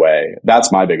nasty way.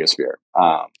 That's my biggest fear.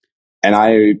 And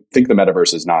I think the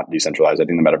metaverse is not decentralized. I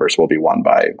think the metaverse will be won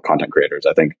by content creators.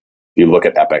 I think if you look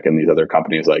at Epic and these other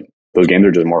companies, like those games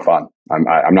are just more fun.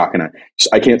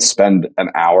 I can't spend an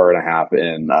hour and a half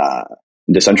in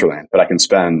Decentraland, but I can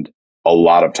spend a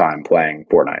lot of time playing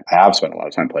Fortnite. I have spent a lot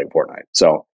of time playing Fortnite.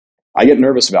 So I get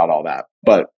nervous about all that,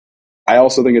 but I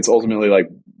also think it's ultimately like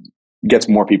gets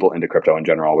more people into crypto in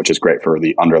general, which is great for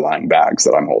the underlying bags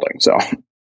that I'm holding.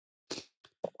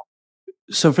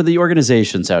 So for the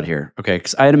organizations out here, okay,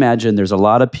 because I'd imagine there's a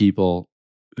lot of people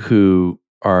who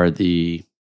are the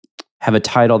have a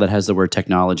title that has the word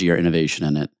technology or innovation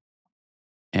in it.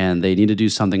 And they need to do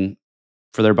something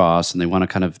for their boss, and they want to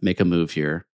kind of make a move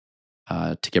here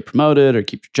to get promoted or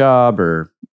keep your job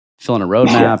or fill in a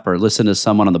roadmap or listen to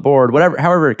someone on the board,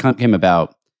 however it came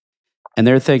about. And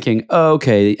they're thinking, oh,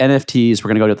 okay, NFTs, we're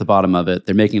going to go to the bottom of it.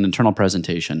 They're making an internal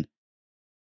presentation.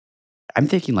 I'm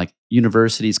thinking like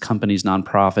universities, companies,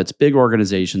 nonprofits, big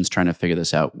organizations trying to figure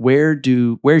this out. Where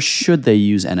should they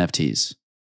use NFTs?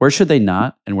 Where should they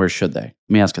not? And where should they? Let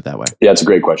me ask it that way. Yeah, it's a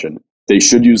great question. They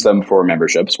should use them for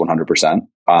memberships, 100%.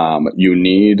 You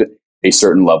need a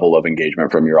certain level of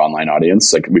engagement from your online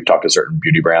audience. Like we've talked to certain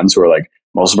beauty brands who are like,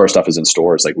 most of our stuff is in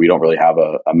stores. Like we don't really have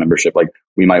a membership. Like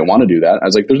we might want to do that. I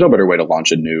was like, there's no better way to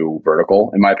launch a new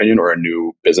vertical, in my opinion, or a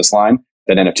new business line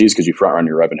than NFTs because you front run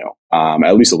your revenue,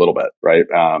 at least a little bit, right?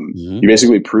 You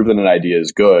basically prove that an idea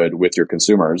is good with your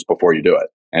consumers before you do it.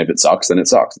 And if it sucks, then it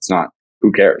sucks. It's not,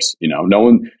 who cares? You know,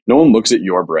 no one looks at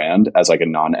your brand as like a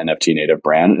non-NFT native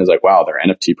brand and is like, wow, their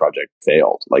NFT project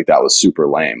failed. Like that was super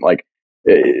lame. Like,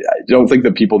 I don't think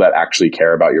the people that actually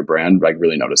care about your brand like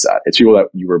really notice that. It's people that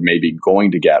you were maybe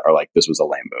going to get are like, this was a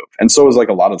lame move. And so is like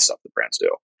a lot of the stuff that brands do.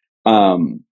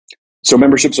 So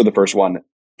memberships are the first one.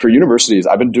 For universities,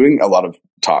 I've been doing a lot of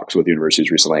talks with universities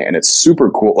recently, and it's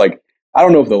super cool. Like, I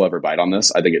don't know if they'll ever bite on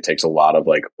this. I think it takes a lot of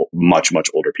like much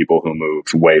older people who move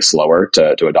way slower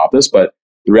to adopt this. But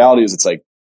the reality is it's like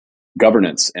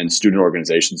governance and student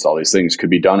organizations, all these things could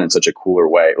be done in such a cooler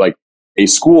way. Like a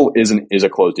school is a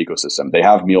closed ecosystem. They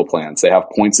have meal plans. They have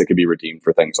points that could be redeemed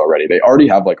for things already. They already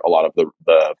have like a lot of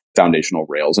the foundational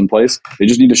rails in place. They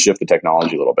just need to shift the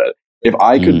technology a little bit. If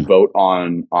I could vote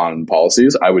on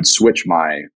policies, I would switch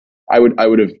I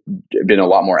would have been a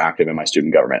lot more active in my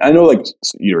student government. I know like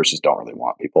universities don't really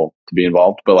want people to be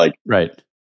involved, but like, right.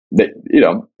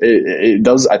 It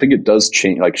does. I think it does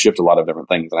change, like shift a lot of different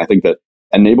things. And I think that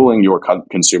enabling your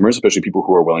consumers, especially people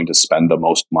who are willing to spend the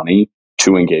most money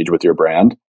to engage with your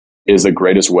brand, is the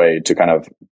greatest way to kind of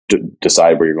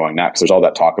decide where you're going next. There's all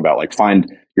that talk about like find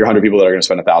your 100 people that are going to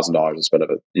spend $1,000 instead of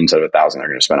 1,000, they're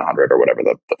going to spend 100 or whatever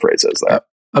the phrase is there.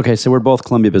 Okay, so we're both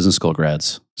Columbia Business School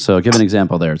grads. So give an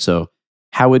example there. So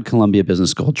how would Columbia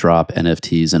Business School drop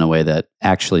NFTs in a way that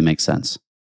actually makes sense?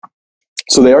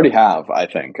 So they already have, I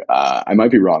think. I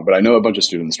might be wrong, but I know a bunch of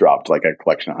students dropped like a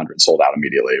collection of 100, sold out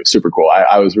immediately. It was super cool.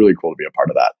 I was really cool to be a part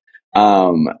of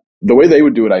that. The way they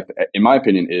would do it, in my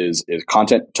opinion, is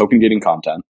content, token gating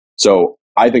content. So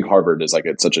I think Harvard is like,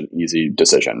 it's such an easy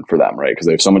decision for them, right? Because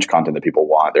they have so much content that people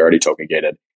want. They're already token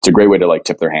gated. It's a great way to like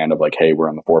tip their hand of like, hey, we're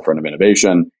on the forefront of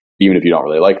innovation. Even if you don't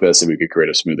really like this, if we could create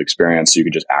a smooth experience, so you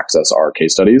could just access our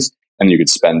case studies and you could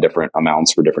spend different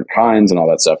amounts for different kinds and all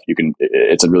that stuff.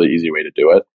 It's a really easy way to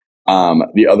do it.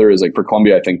 The other is like for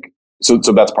Columbia, I think, so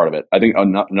that's part of it. I think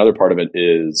another part of it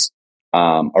is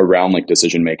around like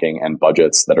decision making and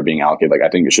budgets that are being allocated. Like I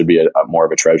think it should be a more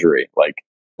of a treasury. Like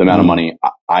the amount of money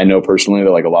I know personally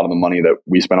that like a lot of the money that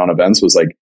we spent on events was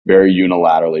like very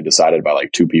unilaterally decided by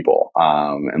like two people,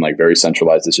 and like very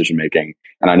centralized decision making.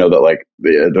 And I know that like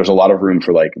there's a lot of room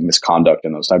for like misconduct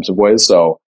in those types of ways.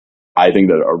 So I think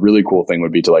that a really cool thing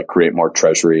would be to like create more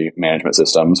treasury management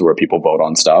systems where people vote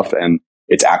on stuff and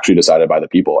it's actually decided by the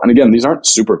people. And again, these aren't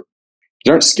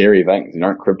scary things. These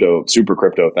aren't super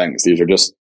crypto things. These are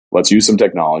just, let's use some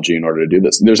technology in order to do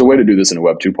this. There's a way to do this in a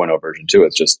Web 2.0 version too.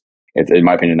 It's just, in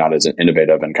my opinion, not as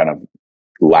innovative and kind of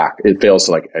it fails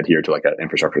to like adhere to like an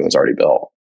infrastructure that's already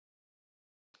built.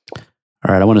 All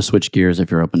right. I want to switch gears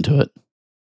if you're open to it.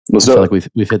 Let's I feel like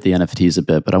we've hit the NFTs a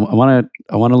bit, but I want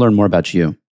to learn more about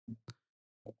you.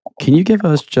 Can you give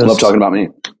us just... I love talking about me.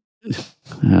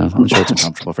 I'm sure it's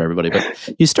uncomfortable for everybody,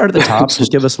 but you start at the top.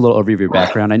 Just give us a little overview of your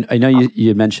background. I know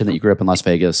you mentioned that you grew up in Las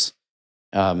Vegas.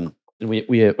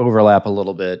 We overlap a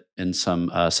little bit in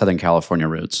some Southern California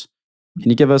roots. Can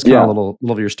you give us kind of a little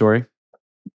of your story?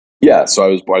 Yeah, so I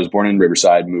was born in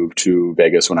Riverside, moved to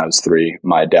Vegas when I was 3.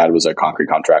 My dad was a concrete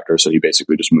contractor, so he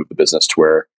basically just moved the business to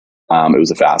where it was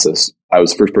the fastest. I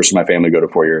was the first person in my family to go to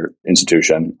a 4-year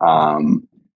institution.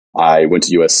 I went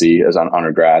to USC as an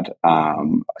undergrad. I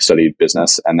studied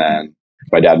business, and then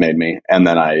my dad made me. And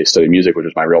then I studied music, which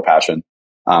was my real passion.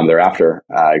 Thereafter,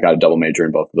 I got a double major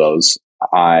in both of those.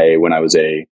 When I was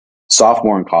a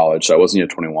sophomore in college, so I wasn't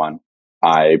yet 21,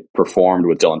 I performed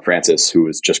with Dylan Francis, who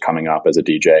was just coming up as a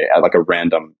DJ at like a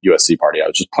random USC party. I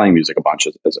was just playing music a bunch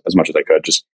as much as I could,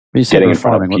 just getting in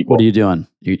front of people. What are you doing?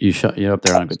 You up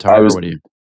there on a guitar, or what are you?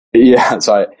 Yeah,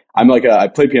 so I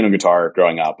played piano and guitar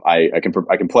growing up. I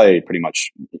can play pretty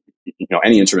much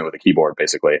any instrument with a keyboard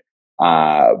basically.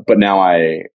 But now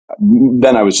I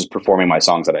was just performing my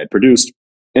songs that I had produced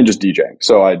and just DJing.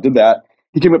 So I did that.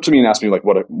 He came up to me and asked me like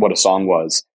what a song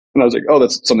was. And I was like, oh,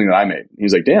 that's something that I made.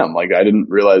 He's like, damn, like I didn't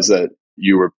realize that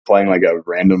you were playing like a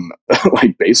random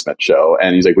like basement show.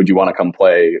 And he's like, would you want to come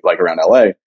play like around LA?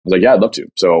 I was like, yeah, I'd love to.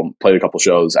 So played a couple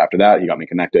shows after that. He got me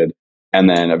connected, and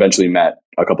then eventually met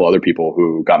a couple other people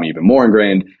who got me even more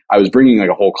ingrained. I was bringing like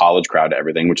a whole college crowd to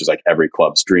everything, which is like every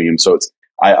club's dream. So it's,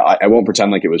 I won't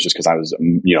pretend like it was just because I was,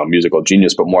 a musical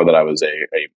genius, but more that I was a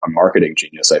marketing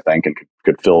genius, I think, and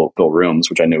could fill rooms,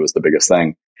 which I knew was the biggest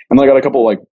thing. And then I got a couple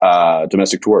like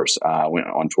domestic tours. Went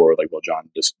on tour with like Lil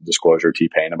Jon, Disclosure,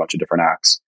 T-Pain, a bunch of different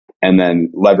acts, and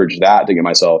then leveraged that to get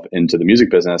myself into the music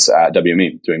business at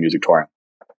WME, doing music touring.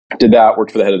 Did that,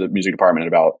 worked for the head of the music department in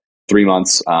about 3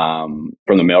 months, from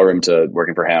the mailroom to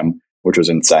working for him, which was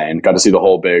insane. Got to see the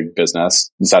whole big business,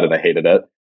 decided I hated it.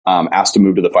 Asked to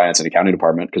move to the finance and accounting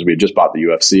department because we had just bought the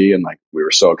UFC, and like we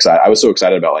were so excited. I was so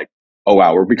excited about like, oh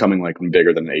wow, we're becoming like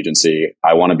bigger than an agency.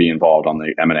 I want to be involved on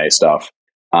the M&A stuff.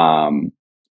 And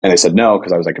they said no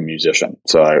because I was like a musician,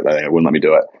 so they wouldn't let me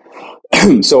do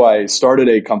it. So I started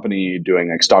a company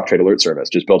doing like stock trade alert service.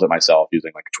 Just built it myself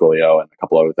using like Twilio and a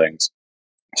couple other things.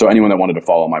 So anyone that wanted to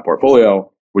follow my portfolio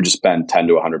would just spend $10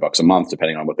 to $100 a month,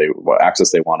 depending on what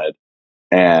access they wanted.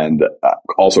 And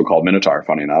also called Minotaur,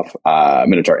 funny enough,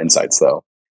 Minotaur Insights though.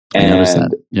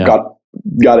 And yeah.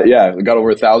 got it. Yeah. Got over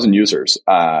 1,000 users.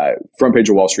 Front page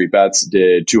of Wall Street Bets,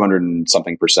 did 200 and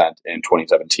something percent in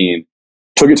 2017.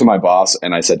 Took it to my boss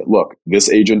and I said, look, this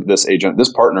agent,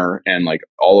 this partner, and like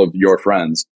all of your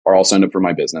friends are all signed up for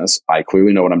my business. I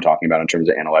clearly know what I'm talking about in terms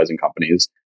of analyzing companies.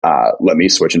 Let me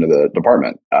switch into the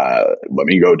department. Let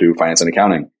me go do finance and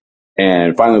accounting.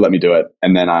 And finally let me do it.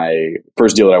 And then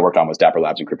first deal that I worked on was Dapper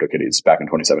Labs and CryptoKitties back in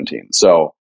 2017.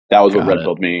 So that was what red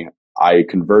pilled me. I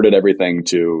converted everything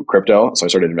to crypto. So I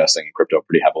started investing in crypto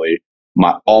pretty heavily.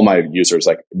 All my users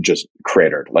like just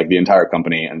cratered. Like the entire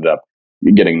company ended up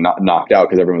getting knocked out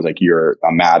because everyone was like, you're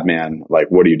a madman. Like,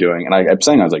 what are you doing? And I kept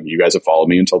saying, I was like, you guys have followed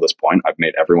me until this point. I've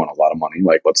made everyone a lot of money.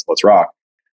 Like, let's rock.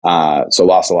 So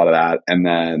lost a lot of that. And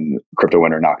then crypto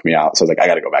winter knocked me out. So I was like, I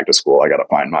got to go back to school. I got to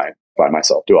find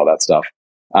myself, do all that stuff.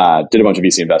 Did a bunch of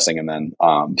VC investing and then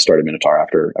started Minotaur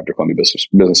after Columbia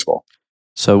Business School.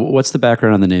 So what's the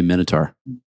background on the name Minotaur?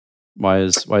 Why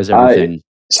is everything?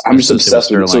 I'm just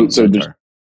obsessed with it. So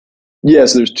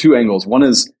there's two angles. One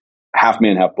is half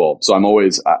man, half bull. So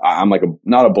I'm like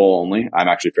not a bull only. I'm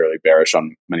actually fairly bearish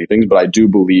on many things, but I do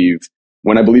believe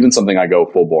when I believe in something, I go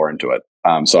full bore into it.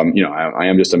 So I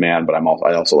am just a man, but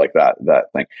I also like that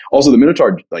thing. Also, the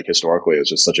Minotaur, like historically, is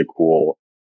just such a cool.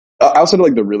 Outside of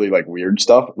like the really like weird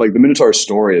stuff, like the Minotaur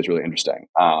story is really interesting.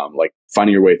 Like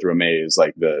finding your way through a maze,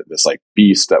 like this like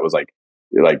beast that was like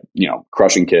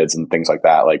crushing kids and things like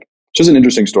that. Like it's just an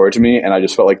interesting story to me, and I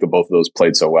just felt like the both of those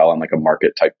played so well in like a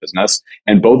market type business.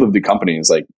 And both of the companies,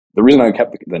 like the reason I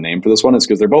kept the name for this one is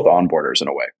because they're both onboarders in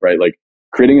a way, right? Like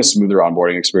creating a smoother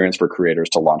onboarding experience for creators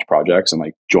to launch projects and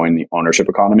like join the ownership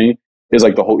economy is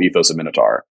like the whole ethos of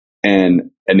Minotaur. And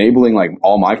enabling like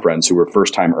all my friends who were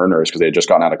first time earners because they had just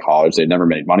gotten out of college, they'd never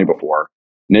made money before,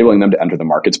 enabling them to enter the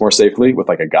markets more safely with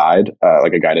like a guide,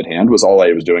 like a guided hand was all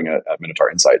I was doing at Minotaur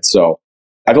Insights. So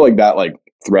I feel like that like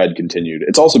thread continued.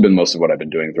 It's also been most of what I've been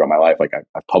doing throughout my life. Like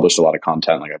I've published a lot of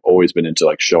content. Like I've always been into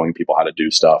like showing people how to do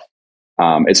stuff.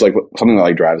 It's like something that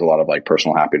like drives a lot of like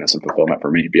personal happiness and fulfillment for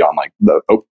me beyond like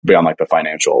the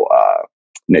financial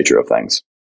nature of things.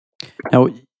 Now,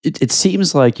 it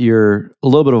seems like you're a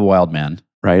little bit of a wild man,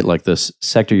 right? Like this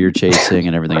sector you're chasing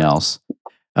and everything else.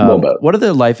 What are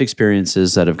the life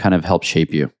experiences that have kind of helped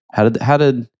shape you? How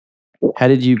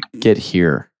did you get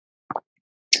here?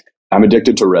 I'm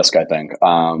addicted to risk, I think.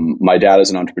 My dad is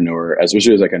an entrepreneur,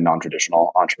 especially as like a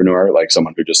non-traditional entrepreneur, like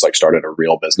someone who just like started a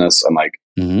real business and like,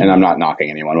 and I'm not knocking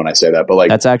anyone when I say that, but like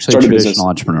that's actually a traditional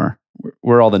entrepreneur.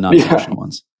 We're all the non-traditional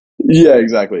ones. Yeah,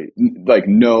 exactly. Like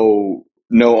no,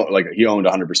 like he owned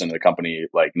 100% of the company,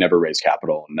 like never raised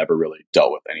capital, never really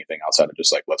dealt with anything outside of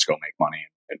just like, let's go make money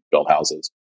and build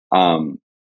houses.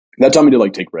 That taught me to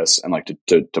like take risks and like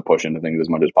to push into things as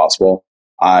much as possible.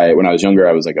 When I was younger,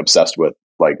 I was like obsessed with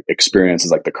like experience is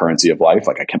like the currency of life.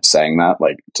 Like I kept saying that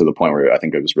like to the point where I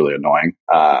think it was really annoying.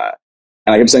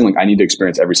 And I kept saying like, I need to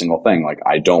experience every single thing. Like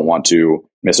I don't want to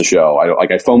miss a show.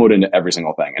 I FOMO'd into every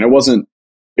single thing. And it was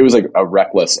like a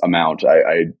reckless amount.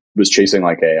 I was chasing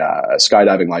like a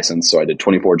skydiving license. So I did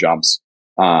 24 jumps,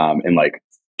 in like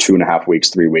 2.5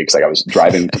 weeks, 3 weeks. Like I was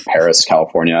driving to Paris,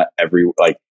 California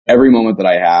every moment that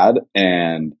I had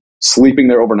and sleeping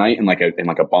there overnight in like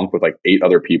a bunk with like 8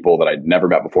 other people that I'd never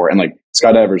met before. And like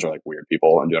skydivers are like weird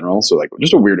people in general. So like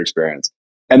just a weird experience.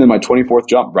 And then my 24th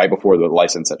jump right before the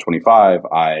license at 25,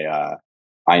 my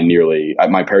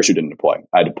parachute didn't deploy.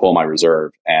 I had to pull my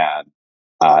reserve and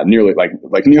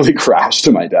nearly crashed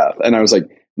to my death. And I was like,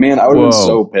 man, I would have been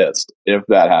so pissed if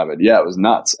that happened. Yeah, it was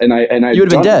nuts. And I you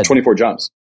would have been dead. 24 jumps.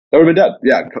 I would have been dead.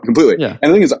 Yeah, completely. Yeah.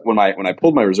 And the thing is, when I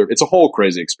pulled my reserve, it's a whole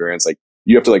crazy experience. Like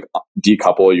you have to like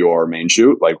decouple your main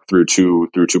chute like through two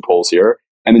pulls here,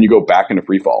 and then you go back into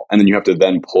free fall, and then you have to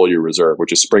then pull your reserve,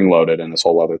 which is spring loaded and this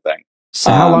whole other thing.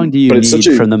 So how long do you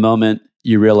need from the moment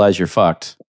you realize you're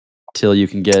fucked till you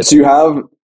can get? So you have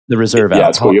the reserve out. Yeah,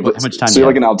 it's cool. How much time? So you have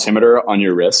like an altimeter on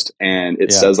your wrist, and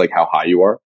it says like how high you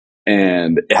are,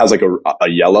 and it has like a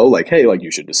yellow, like, hey, like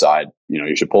you should decide,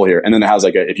 you should pull here, and then it has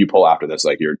like if you pull after this,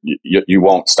 like you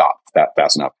won't stop that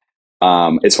fast enough.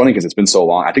 It's funny because it's been so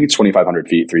long. I think it's 2,500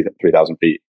 feet, 3,000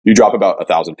 feet. You drop about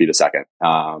 1,000 feet a second.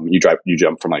 You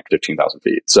jump from like 15,000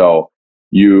 feet, so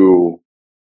you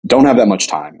don't have that much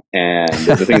time. And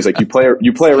the thing is, like, you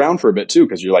play around for a bit too,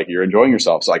 because you're enjoying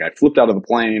yourself. So like, I flipped out of the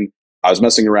plane. I was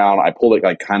messing around. I pulled it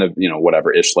like kind of,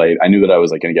 whatever ish late. I knew that I was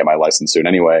like going to get my license soon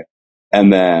anyway.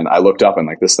 And then I looked up and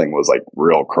like this thing was like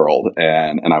real curled,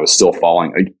 and I was still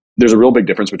falling. Like, there's a real big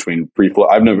difference between free fall.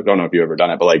 Don't know if you've ever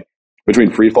done it, but like between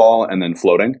free fall and then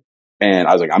floating. And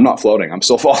I was like, I'm not floating. I'm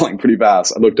still falling pretty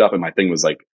fast. I looked up and my thing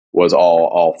was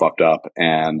all fucked up.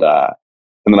 And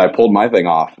then I pulled my thing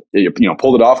off,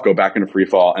 pulled it off, go back into free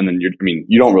fall. And then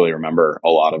you don't really remember a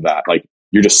lot of that. Like,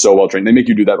 you're just so well trained. They make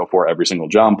you do that before every single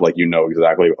jump. Like,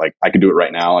 exactly, like I could do it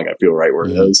right now. Like, I feel right where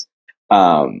it is.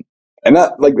 And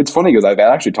that, like, it's funny because that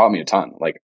actually taught me a ton.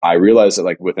 Like, I realized that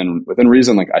like within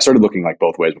reason, like I started looking like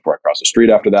both ways before I crossed the street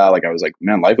after that. Like, I was like,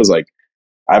 man, life is like,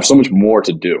 I have so much more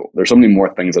to do. There's so many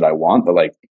more things that I want, but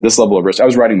like this level of risk, I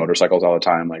was riding motorcycles all the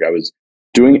time. Like, I was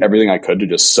doing everything I could to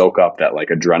just soak up that like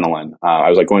adrenaline. I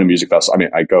was like going to music festivals.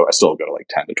 I still go to like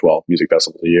 10 to 12 music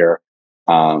festivals a year.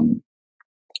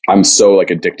 I'm so like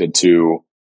addicted to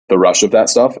the rush of that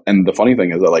stuff. And the funny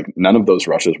thing is that like none of those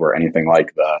rushes were anything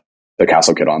like the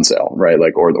Castle Kit on sale, right?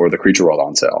 Like, or the Creature World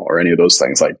on sale or any of those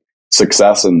things. Like,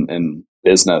 success in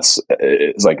business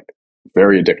is like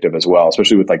very addictive as well,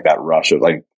 especially with like that rush of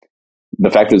like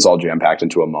the fact that it's all jam packed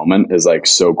into a moment is like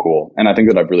so cool. And I think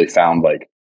that I've really found like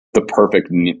the perfect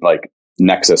like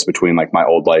nexus between like my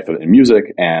old life in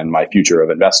music and my future of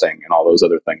investing and all those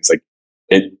other things. Like,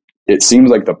 it seems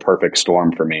like the perfect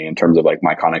storm for me in terms of like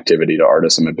my connectivity to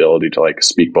artists and ability to like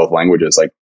speak both languages.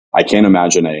 Like, I can't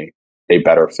imagine a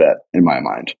better fit in my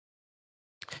mind.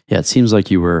 Yeah, it seems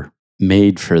like you were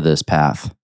made for this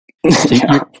path. So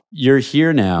you're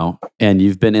here now, and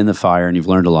you've been in the fire, and you've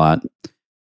learned a lot.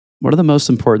 What are the most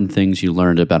important things you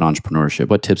learned about entrepreneurship?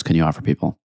 What tips can you offer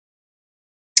people?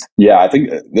 Yeah, I think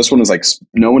this one is like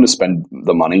know when to spend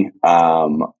the money.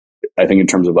 I think in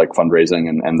terms of like fundraising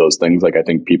and those things, like I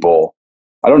think people,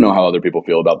 I don't know how other people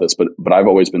feel about this, but I've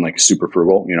always been like super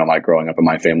frugal. Like growing up in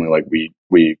my family, like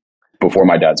we before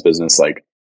my dad's business like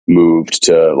moved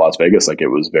to Las Vegas, like it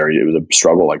was a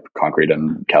struggle. Like, concrete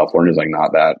in California is like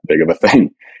not that big of a thing.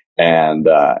 And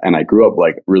I grew up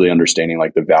like really understanding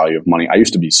like the value of money. I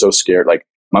used to be so scared. Like,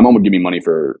 my mom would give me money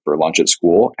for lunch at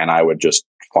school, and I would just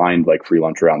find like free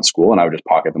lunch around school, and I would just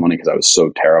pocket the money because I was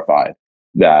so terrified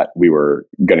that we were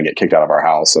going to get kicked out of our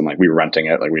house, and like we were renting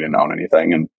it, like we didn't own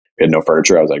anything, and we had no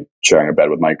furniture. I was like sharing a bed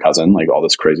with my cousin, like all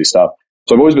this crazy stuff.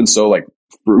 So I've always been so like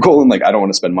frugal, and like I don't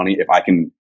want to spend money. If I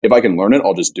can learn it,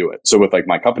 I'll just do it. So with like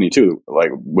my company too, like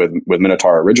with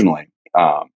Minotaur originally,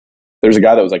 there's a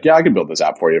guy that was like, yeah, I could build this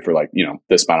app for you for like,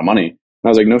 this amount of money. And I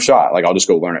was like, no shot. Like, I'll just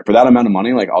go learn it for that amount of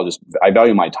money. Like, I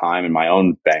value my time and my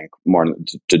own bank more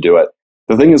to do it.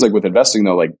 The thing is, like, with investing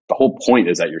though, like the whole point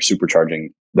is that you're supercharging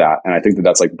that. And I think that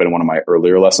that's like been one of my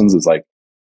earlier lessons is like,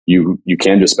 you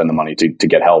can just spend the money to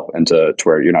get help and to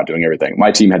where you're not doing everything. My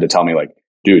team had to tell me like,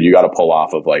 dude, you got to pull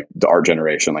off of like the art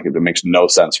generation. Like, it makes no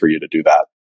sense for you to do that.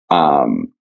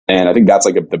 And I think that's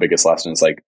like the biggest lesson is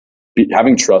like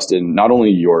having trust in not only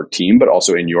your team, but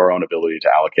also in your own ability to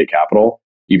allocate capital,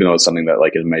 even though it's something that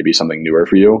like is maybe something newer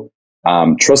for you.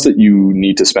 Trust that you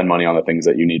need to spend money on the things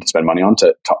that you need to spend money on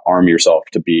to arm yourself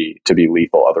to be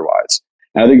lethal otherwise.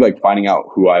 And I think like finding out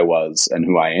who I was and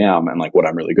who I am and like what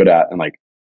I'm really good at. And like,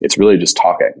 it's really just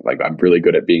talking. Like, I'm really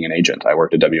good at being an agent. I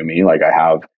worked at WME. Like,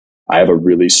 I have a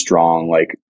really strong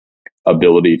like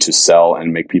ability to sell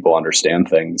and make people understand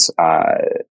things.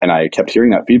 And I kept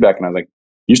hearing that feedback, and I was like,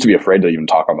 used to be afraid to even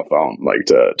talk on the phone, like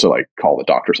to like call the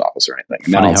doctor's office or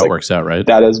anything. Funny now how it works out, right?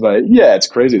 That is it's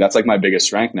crazy. That's like my biggest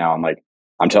strength now. And like,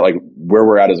 I'm telling like where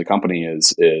we're at as a company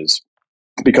is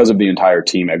because of the entire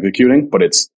team executing, but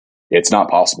it's not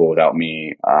possible without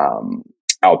me,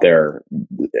 out there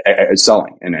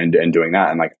selling and doing that.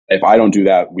 And like, if I don't do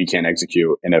that, we can't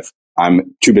execute. And if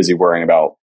I'm too busy worrying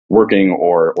about working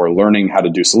or learning how to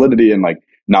do Solidity and like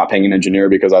not paying an engineer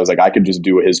because I was like, I could just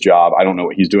do his job. I don't know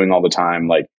what he's doing all the time.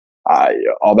 Like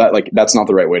all that, like that's not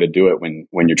the right way to do it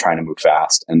when you're trying to move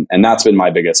fast. And that's been my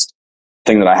biggest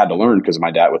thing that I had to learn because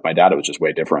with my dad, it was just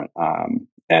way different.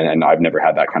 And I've never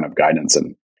had that kind of guidance.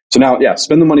 And so now, yeah,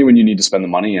 spend the money when you need to spend the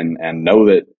money and know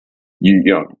that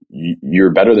you're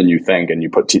better than you think, and you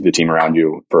put the team around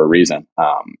you for a reason.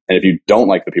 And if you don't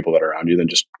like the people that are around you, then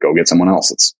just go get someone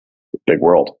else. It's a big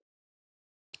world.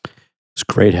 It's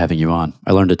great having you on.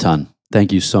 I learned a ton.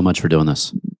 Thank you so much for doing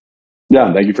this.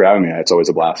 Yeah, thank you for having me. It's always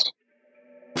a blast.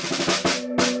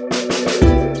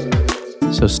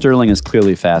 So Sterling is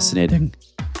clearly fascinating.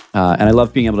 And I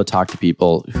love being able to talk to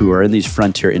people who are in these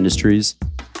frontier industries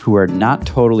who are not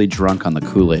totally drunk on the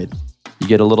Kool-Aid. You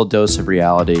get a little dose of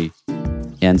reality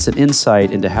and some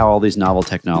insight into how all these novel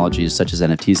technologies, such as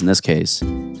NFTs in this case,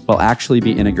 will actually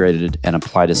be integrated and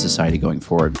applied to society going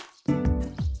forward.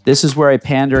 This is where I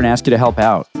pander and ask you to help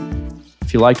out.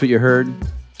 If you liked what you heard,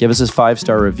 give us a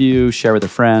 5-star review, share with a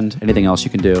friend, anything else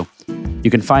you can do. You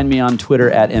can find me on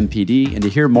Twitter @MPD, and to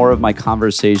hear more of my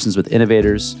conversations with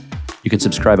innovators, you can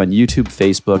subscribe on YouTube,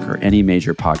 Facebook, or any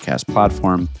major podcast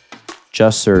platform.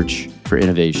 Just search for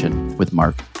Innovation with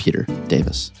Mark Peter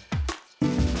Davis.